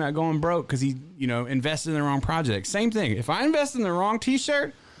Murakami talking about going broke because he, invested in the wrong project. Same thing. If I invest in the wrong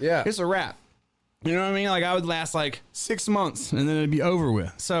t-shirt, it's a wrap. You know what I mean? Like, I would last like 6 months and then it'd be over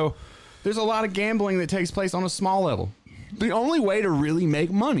with. So there's a lot of gambling that takes place on a small level. The only way to really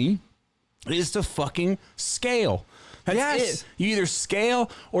make money is to fucking scale. That's it. You either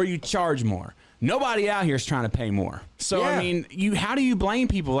scale or you charge more. nobody out here is trying to pay more. So, I mean, how do you blame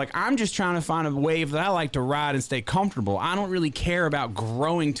people? Like, I'm just trying to find a wave that I like to ride and stay comfortable. I don't really care about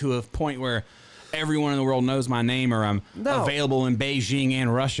growing to a point where everyone in the world knows my name or I'm available in Beijing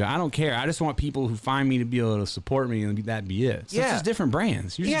and Russia. I don't care. I just want people who find me to be able to support me, and that be it. So it's just different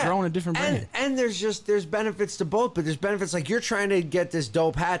brands. You're just growing a different brand. And there's benefits to both, but there's benefits like you're trying to get this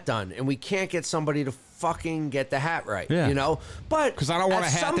dope hat done, and we can't get somebody to fucking get the hat right, you know? But because I don't want a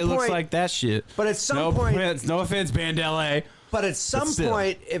hat that looks like that shit. But at some point... No offense, Band LA. But at some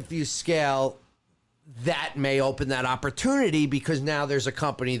point, if you scale... that may open that opportunity because now there's a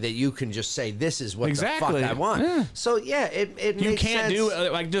company that you can just say, this is what the fuck I want. Yeah. So, it makes sense. You can't do,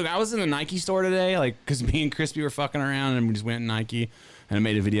 like, dude, I was in the Nike store today, like, because me and Crispy were fucking around and we just went to Nike and I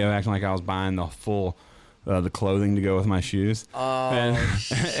made a video acting like I was buying the full, the clothing to go with my shoes. Oh,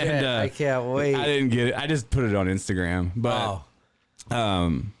 shit. I can't wait. I didn't get it. I just put it on Instagram. But,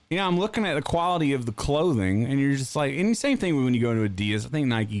 you know, I'm looking at the quality of the clothing and you're just like, and the same thing when you go into Adidas. I think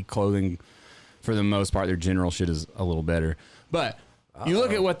Nike clothing, for the most part, their general shit is a little better. But you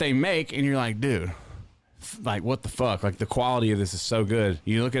look at what they make, and you're like, dude, like, what the fuck? Like, the quality of this is so good.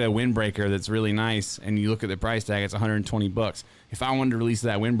 You look at a windbreaker that's really nice, and you look at the price tag, it's $120. If I wanted to release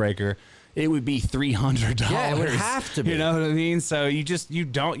that windbreaker, it would be $300. Yeah, it would have to be. You know what I mean? So you're just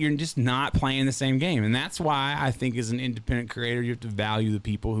not playing the same game. And that's why I think as an independent creator, you have to value the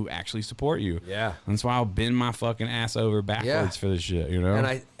people who actually support you. Yeah. And that's why I'll bend my fucking ass over backwards for this shit, you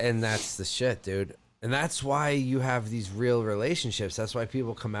know? And that's the shit, dude. And that's why you have these real relationships. That's why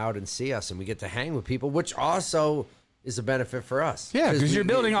people come out and see us and we get to hang with people, which also is a benefit for us. Yeah, because you're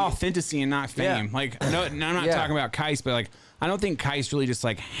building authenticity and not fame. Yeah. Like, no, I'm not talking about Kais, but like, I don't think Kais really just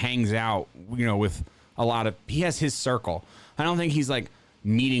like hangs out, you know, with a lot of, he has his circle. I don't think he's like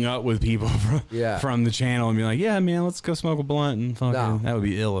meeting up with people from the channel and be like, yeah, man, let's go smoke a blunt and fucking, that would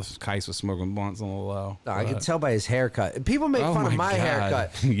be ill if Kais was smoking blunts on the low. No, I can tell by his haircut. People make fun of my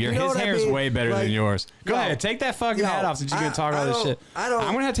haircut. His hair's way better than yours. Go ahead, take that fucking hat off since you're going to talk all this shit.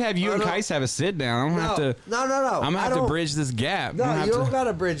 I'm going to have you and Kais have a sit down. I'm going to have to. No. I'm going to have to bridge this gap. No, you don't got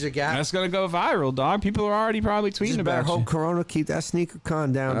to bridge a gap. That's going to go viral, dog. People are already probably tweeting about you. Hope Corona keep that sneaker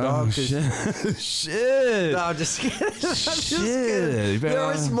con down, dog. Shit. No, I'm just kidding. I'm just kidding. There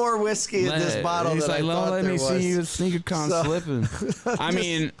was more whiskey in this bottle than I thought let there me was. see you at sneaker con slipping. I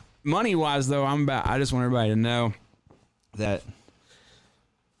mean, money wise though, I just want everybody to know that a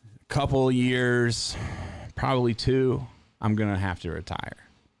couple years, probably 2, I'm gonna have to retire.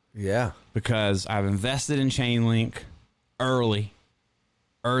 Yeah, because I've invested in Chainlink early,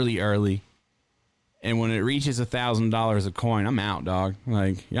 and when it reaches $1,000 a coin, I'm out, dog.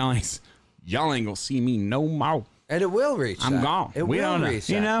 Like y'all ain't gonna see me no more. And it will reach. I'm gone. We don't know.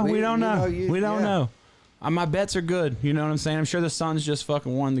 You know, we don't know. We don't know. My bets are good. You know what I'm saying? I'm sure the Suns just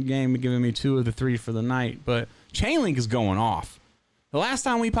fucking won the game and giving me 2 of the 3 for the night. But Chainlink is going off. The last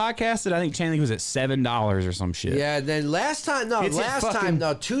time we podcasted, I think Chainlink was at $7 or some shit. Yeah. Then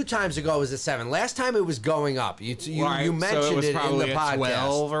no, 2 times ago it was at 7. Last time it was going up. You mentioned so it was probably in the podcast.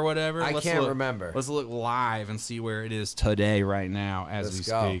 12 or whatever. I can't remember. Let's look live and see where it is today, right now, as we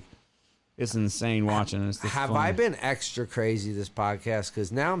speak. It's insane watching this. Have I been extra crazy this podcast?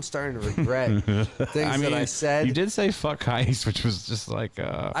 Because now I'm starting to regret things that I said. You did say fuck Kais, which was just like...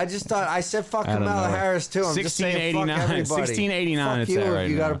 I just thought... I said fuck Kamala Harris, too. I'm just saying fuck everybody. 1689 fuck it's at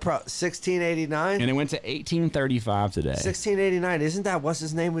right you now. Got 1689? And it went to 1835 today. 1689. Isn't that... What's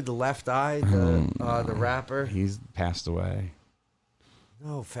his name with the left eye? The rapper? He's passed away.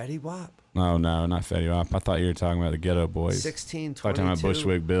 No, Fetty Wap. No, not Fetty Wap. I thought you were talking about the Ghetto Boys. 1622. I thought you were talking about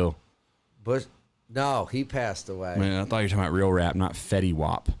Bushwick Bill. No, he passed away. Man, I thought you were talking about real rap, not Fetty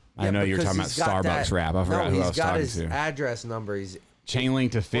Wap. I know you were talking about Starbucks rap. I forgot who I was talking to. He's got his address number. He's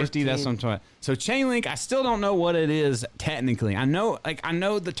Chainlink to 50. 14. That's what I'm talking about. So Chainlink, I still don't know what it is technically. I know the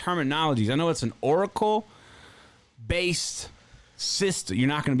terminologies. I know it's an Oracle-based system. You're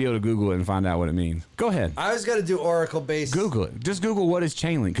not going to be able to Google it and find out what it means. Go ahead. I was going to do Oracle-based. Google it. Just Google what is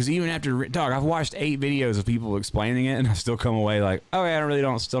Chainlink. Because even after, dog, I've watched 8 videos of people explaining it, and I still come away like, oh, yeah,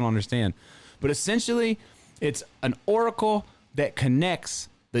 I still don't understand. But essentially, it's an Oracle that connects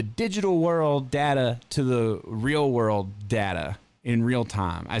the digital world data to the real world data in real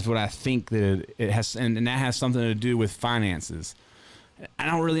time. That's what I think that it has, and that has something to do with finances. I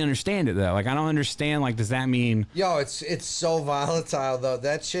don't really understand it though. Like I don't understand. Like, does that mean? Yo, it's so volatile though.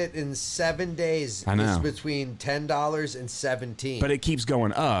 That shit in 7 days is between $10 and $17. But it keeps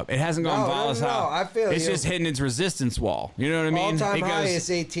going up. It hasn't gone volatile. No, I feel it's just hitting its resistance wall. You know what I mean? All-time high is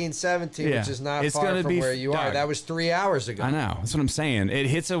 1817, which is not far from where you are. That was 3 hours ago. I know. That's what I'm saying. It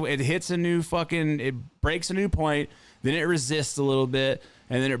hits a new fucking. It breaks a new point. Then it resists a little bit.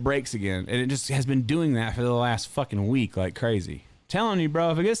 and then it breaks again, and it just has been doing that for the last fucking week like crazy. Telling you,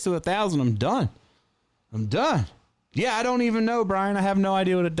 bro, if it gets to 1,000, I'm done. I'm done. Yeah, I don't even know, Brian. I have no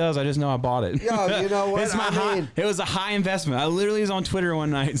idea what it does. I just know I bought it. Yo, you know what? It was a high investment. I literally was on Twitter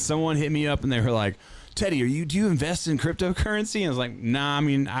one night, and someone hit me up, and they were like, Teddy, do you invest in cryptocurrency? And I was like, nah, I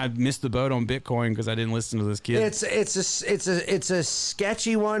mean, I missed the boat on Bitcoin because I didn't listen to this kid. It's a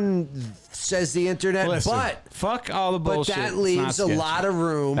sketchy one, says the internet. Listen, but fuck all the bullshit. But that leaves a lot of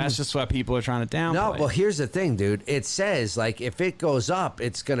room. That's just what people are trying to downplay. No, well, here's the thing, dude. It says like if it goes up,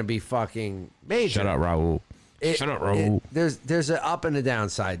 it's gonna be fucking major. Shut up, Raul. Shut up, Raul. There's an up and a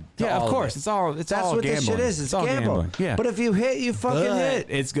downside. Yeah, of course. That's what gambling. This shit is. It's all gambling. Yeah. But if you hit, you fucking hit.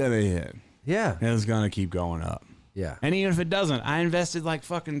 It's gonna hit. Yeah. It's gonna keep going up. Yeah. And even if it doesn't, I invested like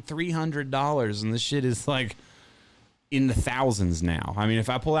fucking $300, and this shit is like in the thousands now. I mean, if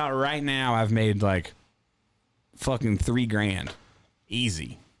I pull out right now, I've made like fucking $3,000,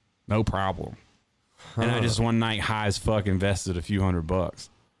 easy, no problem. And I just one night high as fuck invested a few $100.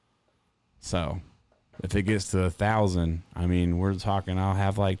 So if it gets to 1,000, I mean, we're talking. I'll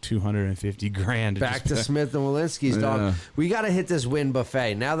have like 250 grand. Back to Smith and Walensky's, dog. We got to hit this win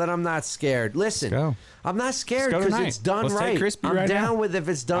buffet now that I'm not scared. Listen, I'm not scared because it's done right. I'm down with if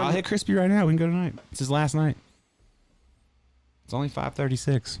it's done. I'll hit Crispy right now. We can go tonight. It's his last night. It's only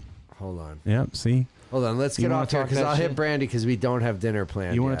 5:36. Hold on. Yep. See. Hold on. Let's get off here because I'll hit Brandy because we don't have dinner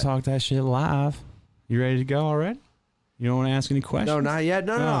planned. You want to talk that shit live? You ready to go already? You don't want to ask any questions? No, not yet.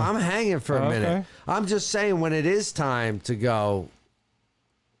 No. I'm hanging for a minute. I'm just saying when it is time to go,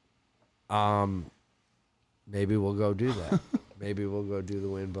 maybe we'll go do that. Maybe we'll go do the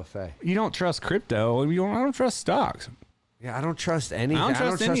win buffet. You don't trust crypto. I don't trust stocks. Yeah, I don't trust anything. I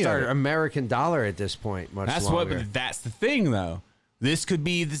don't trust our American dollar at this point much longer. That's the thing, though. This could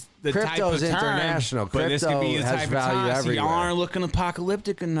be the type of Crypto's international. But this could be the type of time. So y'all aren't looking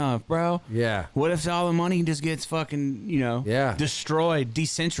apocalyptic enough, bro. Yeah. What if all the money just gets fucking, destroyed,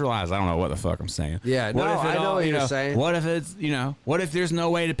 decentralized? I don't know what the fuck I'm saying. Yeah, I know what you're saying. What if it's, what if there's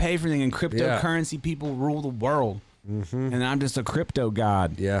no way to pay for anything and cryptocurrency people rule the world? Mm-hmm. And I'm just a crypto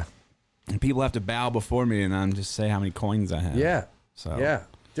god. Yeah. And people have to bow before me and I'm just say how many coins I have. Yeah. So. Yeah.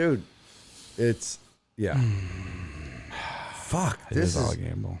 Dude, it's, yeah. Fuck, this is all a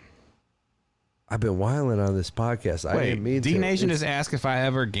gamble. I've been whiling on this podcast. I didn't mean to. D-Nation just asked if I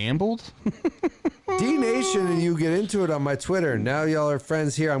ever gambled. D-Nation and you get into it on my Twitter. Now y'all are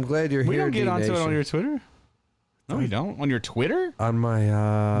friends here. I'm glad you're here, D-Nation. We don't get D-Nation. onto it on your Twitter? No, we don't. On your Twitter? On my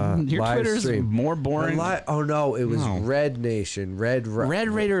your live Twitter's stream. More boring. Oh no, it was Red Nation. Red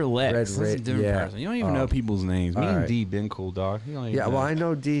Raider Lex. Red, That's a different person. You don't even know people's names. Me and D been cool, dog. Well, I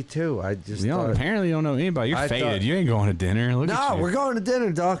know D too. I just apparently you don't know anybody. You're faded. You ain't going to dinner. Look at you. We're going to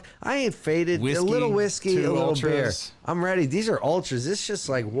dinner, dog. I ain't faded. A little whiskey, a little ultras. Beer. I'm ready. These are ultras. This is just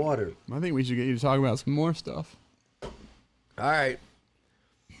like water. I think we should get you to talk about some more stuff. All right.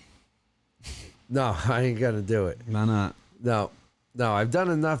 No, I ain't gonna do it. Why not? No, I've done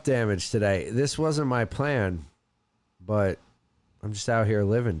enough damage today. This wasn't my plan, but I'm just out here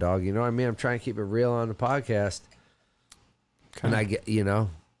living, dog. You know what I mean? I'm trying to keep it real on the podcast. Okay. And I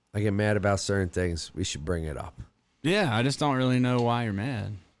get mad about certain things. We should bring it up. Yeah, I just don't really know why you're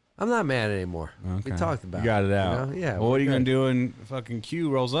mad. I'm not mad anymore. Okay. We talked about it. You got it out. Yeah. Well, what are you going to do when fucking Q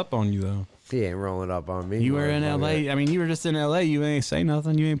rolls up on you, though? He ain't rolling up on me. You were in L.A. I mean, you were just in L.A. You ain't say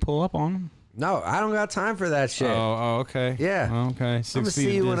nothing. You ain't pull up on him. No, I don't got time for that shit. Oh, okay. Yeah. Oh, okay. I'm going to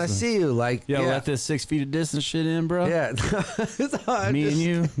see you when I see you. Like, let this 6 feet of distance shit in, bro. Yeah. Me and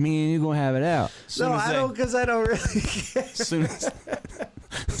you going to have it out. I don't, because I don't really care. As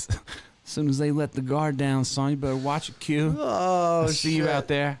soon as they let the guard down, son, you better watch it, Q. Oh, I see you out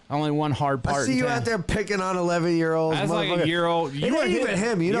there. Only one hard part. I see you out there picking on 11-year-olds. That's like a year-old. You ain't even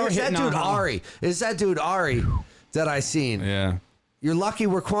him. You know, it's that dude Ari. It's that dude Ari that I seen. Yeah. You're lucky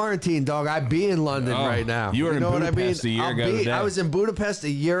we're quarantined, dog. I'd be in London right now. You were in Budapest a year ago today. I was in Budapest a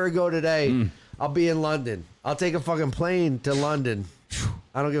year ago today. I'll be in London. I'll take a fucking plane to London.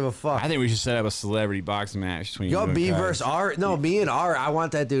 I don't give a fuck. I think we should set up a celebrity boxing match between you and B versus Ari. No, me and Ari. I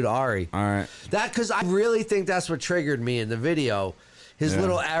want that dude Ari. All right. Because I really think that's what triggered me in the video. His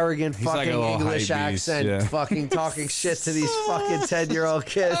little arrogant fucking English accent, fucking talking shit to these fucking 10-year-old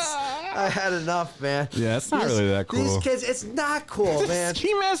kids. I had enough, man. Yeah, it's not really that cool. These kids, it's not cool, man.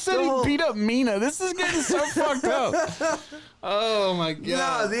 T-Man said he beat up Mina. This is getting so fucked up. Oh my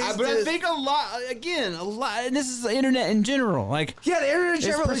god! No, I think a lot, and this is the internet in general. Like, the internet in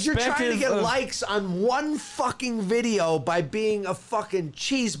general is you're trying to get likes on one fucking video by being a fucking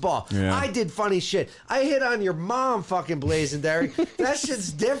cheeseball. Yeah. I did funny shit. I hit on your mom, fucking Blazing Derek. That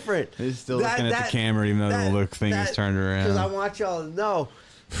shit's different. He's still looking at the camera, even though the thing is turned around. Because I want y'all to know.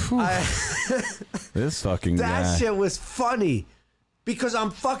 This fucking that guy. shit was funny because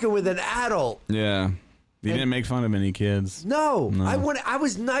I'm fucking with an adult. Yeah. You didn't make fun of any kids. No. I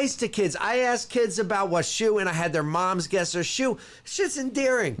was nice to kids. I asked kids about what shoe, and I had their moms guess their shoe. Shit's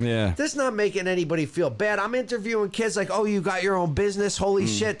endearing. Yeah. This not making anybody feel bad. I'm interviewing kids like, oh, you got your own business? Holy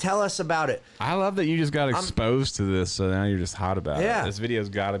shit, tell us about it. I love that you just got exposed to this, so now you're just hot about Yeah. it. This video's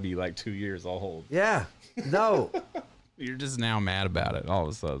got to be like 2 years old. Yeah. No. You're just now mad about it all of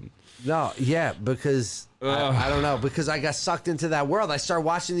a sudden. No, yeah, because I don't know, because I got sucked into that world. I started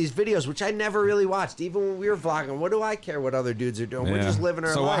watching these videos, which I never really watched, even when we were vlogging. What do I care what other dudes are doing? Yeah. We're just living our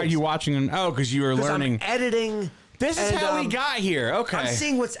lives. So why are you watching them? Oh, because you were learning. I'm editing. This is how we got here. Okay. I'm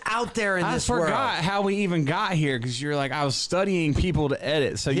seeing what's out there in this world. I forgot how we even got here because you're like, I was studying people to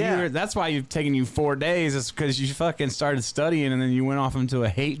edit. So that's why you've taken you 4 days. It's because you fucking started studying and then you went off into a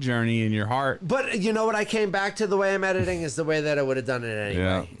hate journey in your heart. But you know what I came back to? The way I'm editing is the way that I would have done it anyway.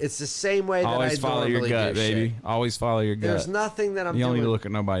 Yeah. It's the same way that Always I follow normally your gut, do baby. shit. Always follow your gut. There's nothing that I'm You doing. don't need to look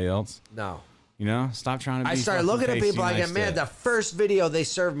at nobody else. No. You know, stop trying to be. I started looking at people. I get mad. The first video they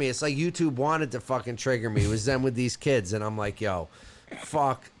served me, it's like YouTube wanted to fucking trigger me. It was them with these kids, and I'm like, yo,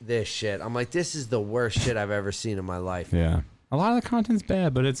 fuck this shit. I'm like, this is the worst shit I've ever seen in my life. Yeah. A lot of the content's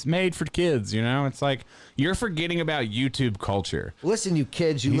bad, but it's made for kids, you know? It's like you're forgetting about YouTube culture. Listen, you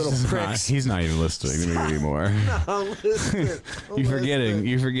kids, you little pricks. He's not even listening to me anymore. No, listen.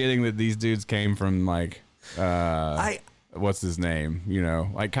 You're forgetting that these dudes came from like what's his name? You know,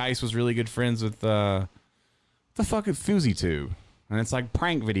 like Kais was really good friends with the fucking Foozy Tube. And it's like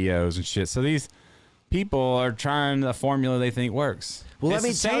prank videos and shit. So these people are trying the formula they think works. Well, it's let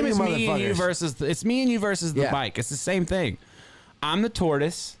me tell you, me and you versus it's me and you versus the bike. It's the same thing. I'm the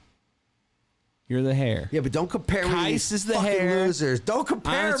tortoise. You're the hare. Yeah, but don't compare me. Kais is the fucking hare. losers. Don't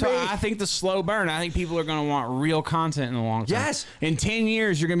compare me. I think the slow burn. I think people are going to want real content in the long term. Yes. In 10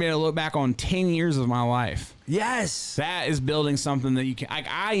 years, you're going to be able to look back on 10 years of my life. Yes. That is building something that you can.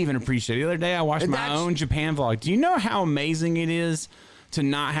 I even appreciate. The other day, I watched my own Japan vlog. Do you know how amazing it is to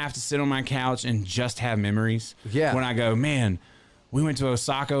not have to sit on my couch and just have memories? Yeah. When I go, man, we went to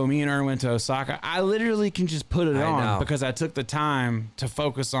Osaka. Me and Ern went to Osaka. I literally can just put it on because I took the time to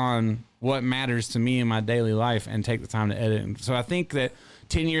focus on what matters to me in my daily life and take the time to edit. And so I think that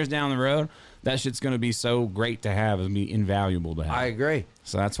 10 years down the road, that shit's going to be so great to have and be invaluable to have. I agree.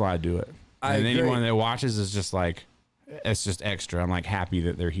 So that's why I do it. And anyone that watches is just like, it's just extra. I'm like happy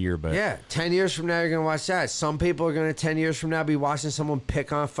that they're here, but yeah, 10 years from now you're gonna watch that. Some people are gonna 10 years from now be watching someone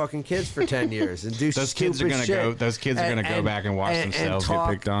pick on fucking kids for 10 years and do those stupid kids are gonna shit. go. Those kids are gonna go back and watch themselves get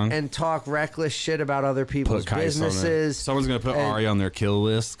picked on and talk reckless shit about other people's businesses. Someone's gonna put Ari on their kill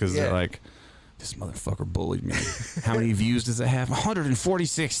list because they're like, this motherfucker bullied me. How many views does it have?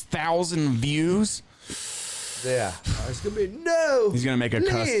 146,000 views. Yeah, it's gonna be no. He's gonna make a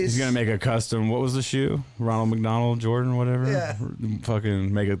He's gonna make a custom. What was the shoe? Ronald McDonald, Jordan, whatever. Yeah.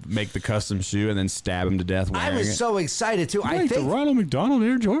 Fucking make the custom shoe and then stab him to death. I was so excited too. I think the Ronald McDonald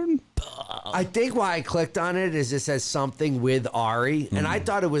Air Jordan. I think why I clicked on it is it says something with Ari, and I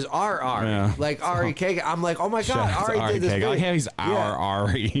thought it was our Ari, like Ari Kagan. I'm like, oh my god, Ari did this. Like, yeah, he's our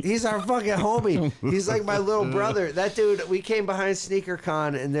Ari. He's our fucking homie. He's like my little brother. That dude. We came behind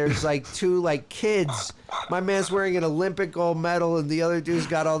SneakerCon, and there's like two like kids. My man's wearing an Olympic gold medal, and the other dude's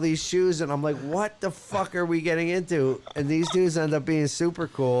got all these shoes, and I'm like, what the fuck are we getting into? And these dudes end up being super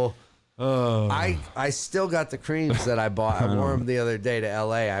cool. I still got the creams that I bought. I wore them the other day to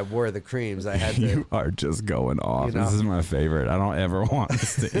LA. I wore the creams. I had. You are just going off. You know? This is my favorite. I don't ever want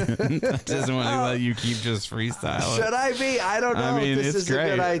this to end. I just want to let you keep just freestyling. Should I be? I don't know. I mean, this is great.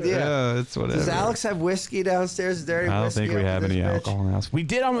 a good idea. Yeah, it's whatever. Does Alex have whiskey downstairs? Is there any I don't whiskey think we have any alcohol in the house. We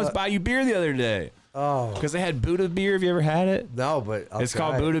did almost buy you beer the other day. Oh, because they had Buddha beer. Have you ever had it? No, but it's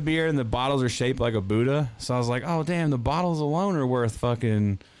called Buddha beer, and the bottles are shaped like a Buddha. So I was like, oh damn, the bottles alone are worth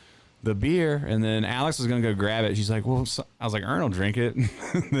fucking the beer. And then Alex was gonna go grab it. She's like, well, I was like, Ern will drink it. And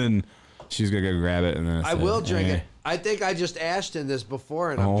then she's gonna go grab it, and then I will drink it. I think I just Ashton this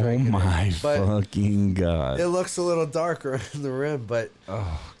before, and I'm drinking it. Oh my fucking god! It looks a little darker in the rim, but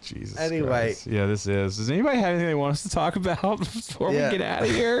Jesus. Anyway, Christ. Yeah, this is. Does anybody have anything they want us to talk about before we get out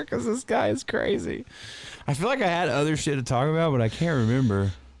of here? Because this guy is crazy. I feel like I had other shit to talk about, but I can't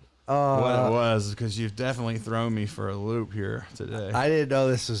remember what it was, because you've definitely thrown me for a loop here today. I didn't know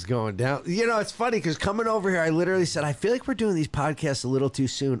this was going down. You know, it's funny because coming over here, I literally said, I feel like we're doing these podcasts a little too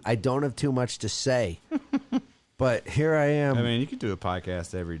soon. I don't have too much to say. But here I am. I mean, you could do a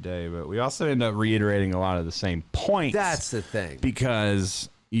podcast every day, but we also end up reiterating a lot of the same points. That's the thing. Because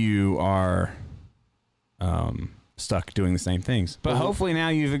you are stuck doing the same things. But hopefully now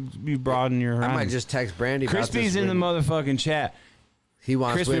you've broadened your horizons. I might just text Brandy. Crispy's in the motherfucking chat. He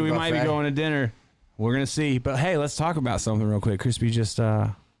wants Crispy, Win we Buffet. might be going to dinner. We're going to see. But, hey, let's talk about something real quick. Crispy just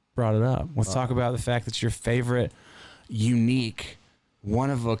brought it up. Let's talk about the fact that your favorite, unique,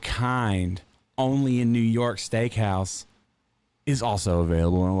 one-of-a-kind, only in New York steakhouse is also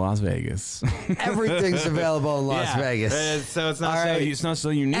available in Las Vegas. Everything's available in Las Vegas. So it's not so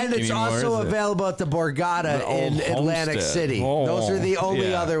unique And it's anymore, also available at the Borgata in Atlantic Homestead. City. Oh, Those are the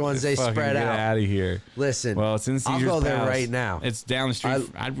only other ones they fucking spread get out. of here. Listen, Well, it's in Caesar's I'll go there Palace. right now. It's down the street.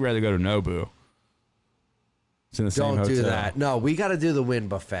 I'd rather go to Nobu. It's in the same Don't hotel. do that. No, we got to do the Win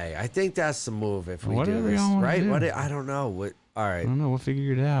Buffet. I think that's the move if we Whatever do this, y'all wanna right? do. I don't know. All right. I don't know. We'll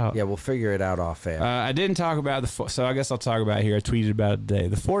figure it out. Yeah, we'll figure it out off air. I didn't talk about so I guess I'll talk about it here. I tweeted about it today.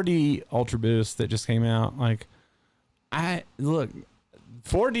 The 4D Ultra Boost that just came out. Like, 4D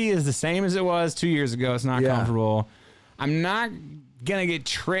is the same as it was 2 years ago. It's not comfortable. I'm not gonna get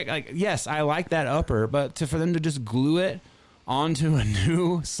tricked. Like, yes, I like that upper, but for them to just glue it onto a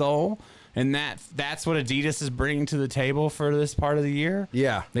new sole. And that's what Adidas is bringing to the table for this part of the year.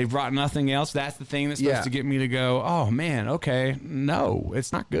 Yeah. They've brought nothing else. That's the thing that's supposed to get me to go, oh, man, okay. No,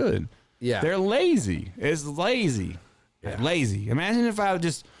 it's not good. Yeah. They're lazy. It's lazy. Yeah. Lazy. Imagine if I would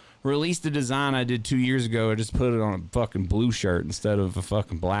just released the design I did 2 years ago and just put it on a fucking blue shirt instead of a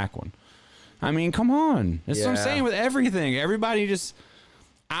fucking black one. I mean, come on. That's what I'm saying with everything. Everybody just...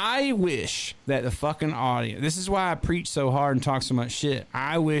 I wish that the fucking audience, this is why I preach so hard and talk so much shit.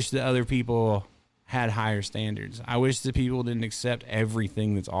 I wish that other people had higher standards. I wish that people didn't accept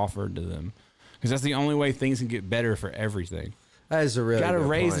everything that's offered to them. Because that's the only way things can get better for everything. That is a really Gotta good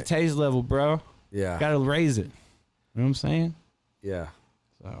raise point. the taste level, bro. Yeah. Gotta raise it. You know what I'm saying? Yeah.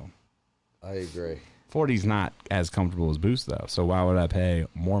 So, I agree. 40's not as comfortable as Boost, though. So why would I pay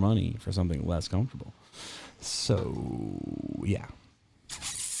more money for something less comfortable? So, yeah.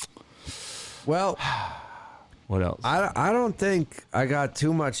 Well, what else? I don't think I got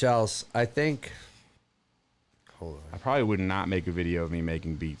too much else. I think. Hold on. I probably would not make a video of me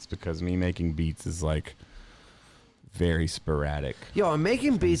making beats because me making beats is like very sporadic. Yo, and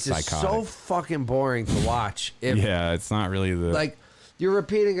making beats is psychotic. so fucking boring to watch. Yeah, it's not really the Like, you're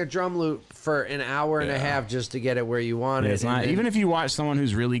repeating a drum loop for an hour and a half just to get it where you want it. It's not even if you watch someone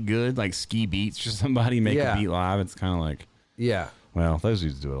who's really good, like Ski Beats or somebody make a beat live. It's kind of like well, those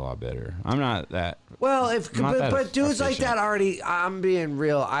dudes do it a lot better. I'm not that. Well, but dudes like efficient. that already. I'm being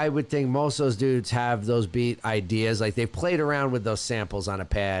real. I would think most of those dudes have those beat ideas. Like they've played around with those samples on a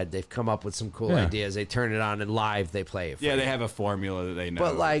pad. They've come up with some cool ideas. They turn it on and live they play it. For Yeah, you. they have a formula that they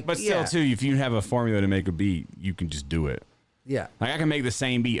know. But still, too, if you have a formula to make a beat, you can just do it. Yeah. Like I can make the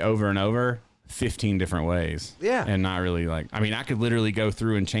same beat over and over 15 different ways. Yeah. And not really like, I mean, I could literally go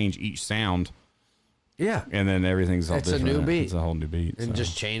through and change each sound. Yeah. And then everything's all It's different. a new beat. It's a whole new beat. And so.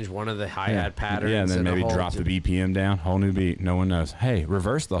 just change one of the hi-hat patterns. Yeah, and then maybe a whole drop the BPM down. Whole new beat. No one knows. Hey,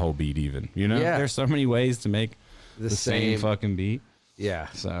 reverse the whole beat even. You know? Yeah. There's so many ways to make the same fucking beat. Yeah.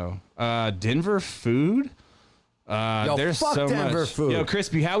 So, Denver food. Yo, there's fuck so Denver much. food. Yo,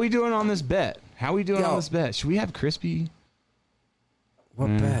 Crispy, how we doing on this bet? How we doing on this bet? Should we have Crispy? What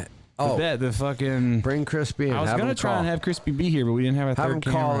bet? The bet, the fucking... Bring Crispy in. I was going to try and have Crispy be here, but we didn't have a third him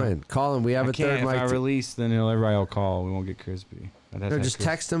camera. call in. Call in. We have a third mic. If I release, then everybody will call. We won't get Crispy. No, just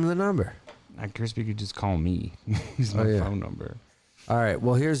text him the number. Crispy could just call me. He's my phone number. All right.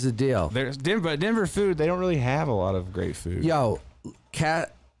 Well, here's the deal. There's Denver food. They don't really have a lot of great food. Yo,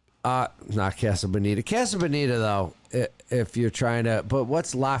 not Casa Bonita. Casa Bonita, though, if you're trying to. But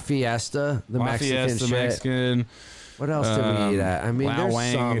what's La Fiesta? The Mexican Fiesta, shit. Mexican. What else do we eat at? I mean, Lao there's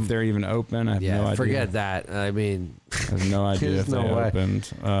Wang, some. if they're even open. I have no idea. Forget that. I mean, I have no idea if There's they no way.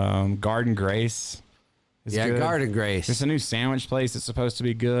 opened. Garden Grace. Is good. Garden Grace. There's a new sandwich place that's supposed to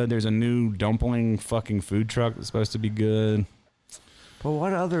be good. There's a new dumpling fucking food truck that's supposed to be good. But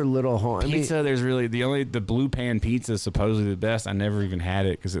what other little home? Pizza, there's really the blue pan pizza is supposedly the best. I never even had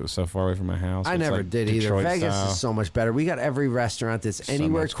it because it was so far away from my house. I It's never like did either. Detroit Vegas style. is so much better. We got every restaurant that's So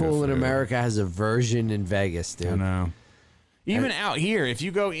anywhere much good cool in food. America has a version in Vegas, dude. I know. Even out here, if you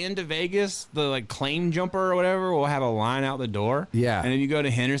go into Vegas, the like claim jumper or whatever will have a line out the door. Yeah. And then you go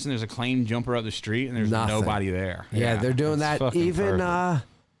to Henderson, there's a claim jumper up the street, and there's Nothing. nobody there. Yeah, they're doing it's that. fucking Even perfect.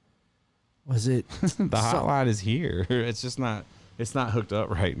 was it the hotline is here. It's just not. It's not hooked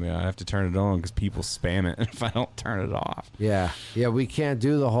up right now. I have to turn it on because people spam it if I don't turn it off. Yeah, we can't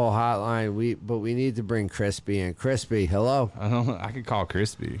do the whole hotline. But we need to bring Crispy in. Crispy, hello. I could call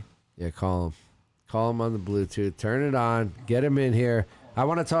Crispy. Yeah, call him. Call him on the Bluetooth. Turn it on. Get him in here. I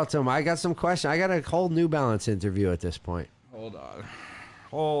want to talk to him. I got some questions. I got a whole New Balance interview at this point. Hold on.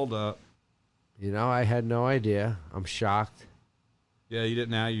 Hold up. You know, I had no idea. I'm shocked. Yeah, you did.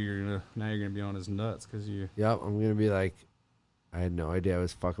 Now you're gonna be on his nuts because you. Yep, I'm gonna be like, I had no idea I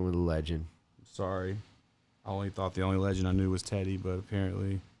was fucking with a legend. Sorry. I only thought the only legend I knew was Teddy, but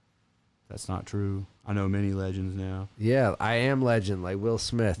apparently that's not true. I know many legends now. Yeah, I am legend, like Will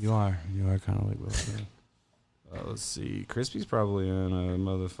Smith. You are kind of like Will Smith. Let's see. Crispy's probably in a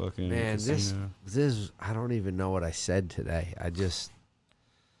motherfucking Man, casino. this I don't even know what I said today.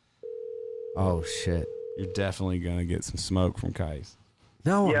 Oh shit. You're definitely gonna get some smoke from Kais.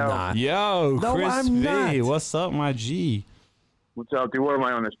 No, Yo. I'm not. Yo, No, Crispy, I'm not. what's up, my G? What's up, dude? What am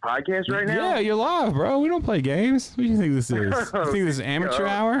I on this podcast right now? Yeah, you're live, bro. We don't play games. What do you think this is? You think this is amateur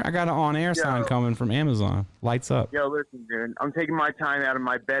hour? I got an on-air sign coming from Amazon. Lights up. Yo, listen, dude. I'm taking my time out of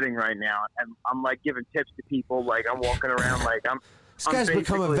my betting right now, and I'm like giving tips to people. Like I'm walking around, like This guy's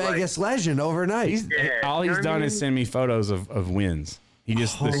become a Vegas legend overnight. All he's done is send me photos of wins. He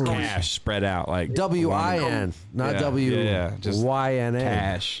just this cash spread out like WIN, not just WYNN.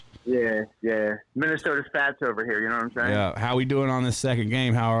 cash. Yeah. Minnesota's fats over here. You know what I'm saying? Yeah. How we doing on this second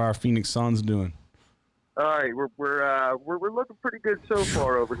game? How are our Phoenix Suns doing? All right, we're looking pretty good so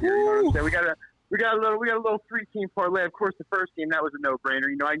far over here. You know what I'm saying? We got a little 3-team parlay. Of course, the first game that was a no-brainer.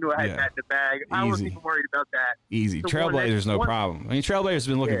 You know, I knew I had that in the bag. I wasn't even worried about that. Easy. Trailblazers, no problem. I mean, Trailblazers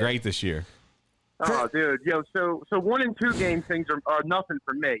been looking great this year. Oh, dude, so 1 and 2 game things are nothing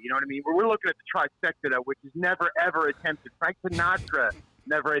for me. You know what I mean? We're looking at the trifecta, which is never ever attempted. Frank Sinatra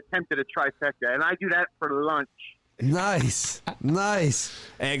never attempted a trifecta, and I do that for lunch. Nice.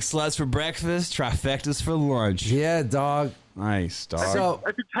 Egg sluts for breakfast, trifectas for lunch. Yeah, dog. Nice, dog. So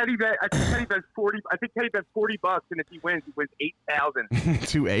I think Teddy bets 40. I think Teddy bets $40, and if he wins 8,000.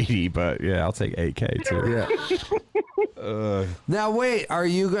 280, but yeah, I'll take 8K too. Yeah. Now wait, are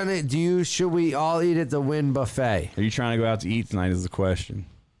you gonna? Should we all eat at the Wynn buffet? Are you trying to go out to eat tonight? Is the question.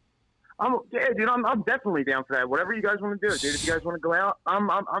 Dude, I'm definitely down for that. Whatever you guys want to do, dude. If you guys want to go out, I'm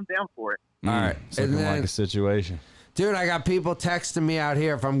down for it. All right, it's looking like a situation. Dude, I got people texting me out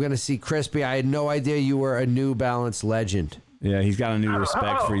here if I'm going to see Crispy. I had no idea you were a New Balance legend. Yeah, he's got a new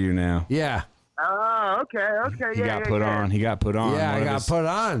respect for you now. Yeah. Oh, okay. He got put on. Yeah, I got put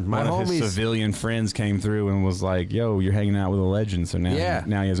on. My one of his homies. civilian friends came through and was like, "Yo, you're hanging out with a legend." So now, he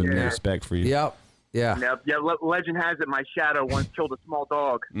has a new respect for you. Yep. Yeah. Yeah. Legend has it. My shadow once killed a small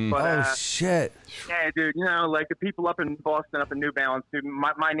dog. But, shit. Yeah, dude. You know, like the people up in Boston, up in New Balance, dude.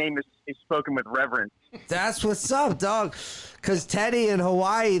 My name is spoken with reverence. That's what's up, dog. Because Teddy in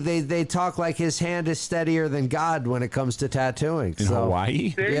Hawaii, they talk like his hand is steadier than God when it comes to tattooing. In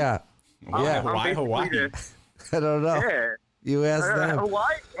Hawaii? Yeah. Yeah. Why Hawaii? I don't know. Yeah. You asked them.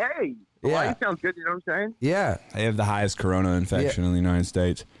 Hawaii? Hey. Hawaii sounds good. You know what I'm saying? Yeah. They have the highest corona infection in the United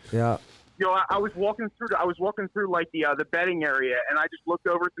States. Yeah. Yo, I was walking through like the betting area, and I just looked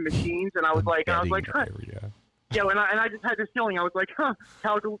over at the machines, and I was like, huh. Yo, and I just had this feeling. I was like,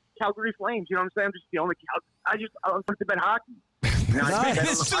 Calgary Flames. You know what I'm saying? I'm just feeling the I was to bet hockey.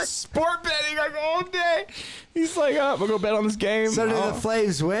 It's just sport betting like all day. He's like, I'm gonna go bet on this game. So did the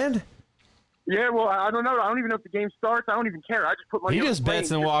Flames win? Yeah, well, I don't know. I don't even know if the game starts. I don't even care. I just put money. He on just bets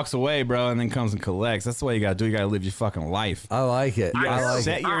and walks away, bro, and then comes and collects. That's the way you gotta do. You gotta live your fucking life. I like it. You gotta I like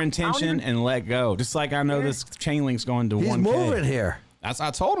set it. your intention and let go. Just like I know this chain link's going to 1K. He's moving here. I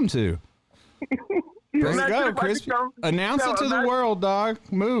told him to. Let's go, Chris. Announce it to the world, dog.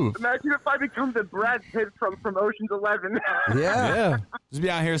 Move. Imagine if I become the Brad Pitt from Ocean's 11. Yeah. Just be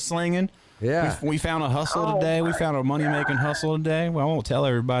out here slinging. Yeah. We found a hustle today. We found a money-making hustle today. Well, I won't tell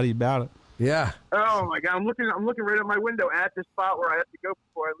everybody about it. Yeah. Oh my God! I'm looking right out my window at the spot where I have to go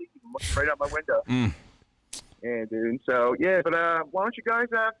before I leave. I'm looking right out my window. Yeah, dude. So yeah, but why don't you guys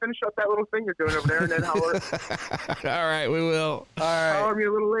finish up that little thing you're doing over there, and then holler. All right, we will. All right. Holler me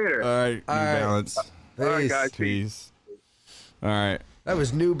a little later. All right. Balance. All right, guys. Peace. All right. That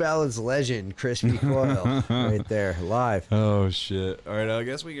was New Balance legend, Crispy Coyle, right there, live. Oh shit! All right, I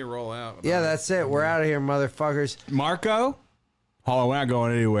guess we can roll out. Yeah, that's it. We're out of here, motherfuckers. Marco. Hold on, we're not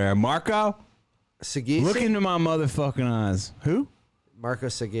going anywhere. Marco. Sagasi? Look into my motherfucking eyes. Who? Marco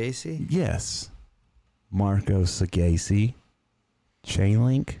Sagasi? Yes. Marco Sagasi.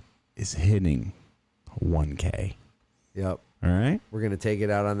 Chainlink is hitting 1K. Yep. All right. We're going to take it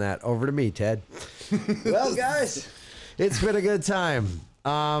out on that. Over to me, Ted. Well, guys, it's been a good time.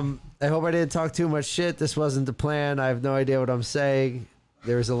 I hope I didn't talk too much shit. This wasn't the plan. I have no idea what I'm saying.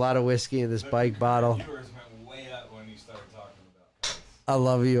 There was a lot of whiskey in this bike bottle. I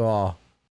love you all.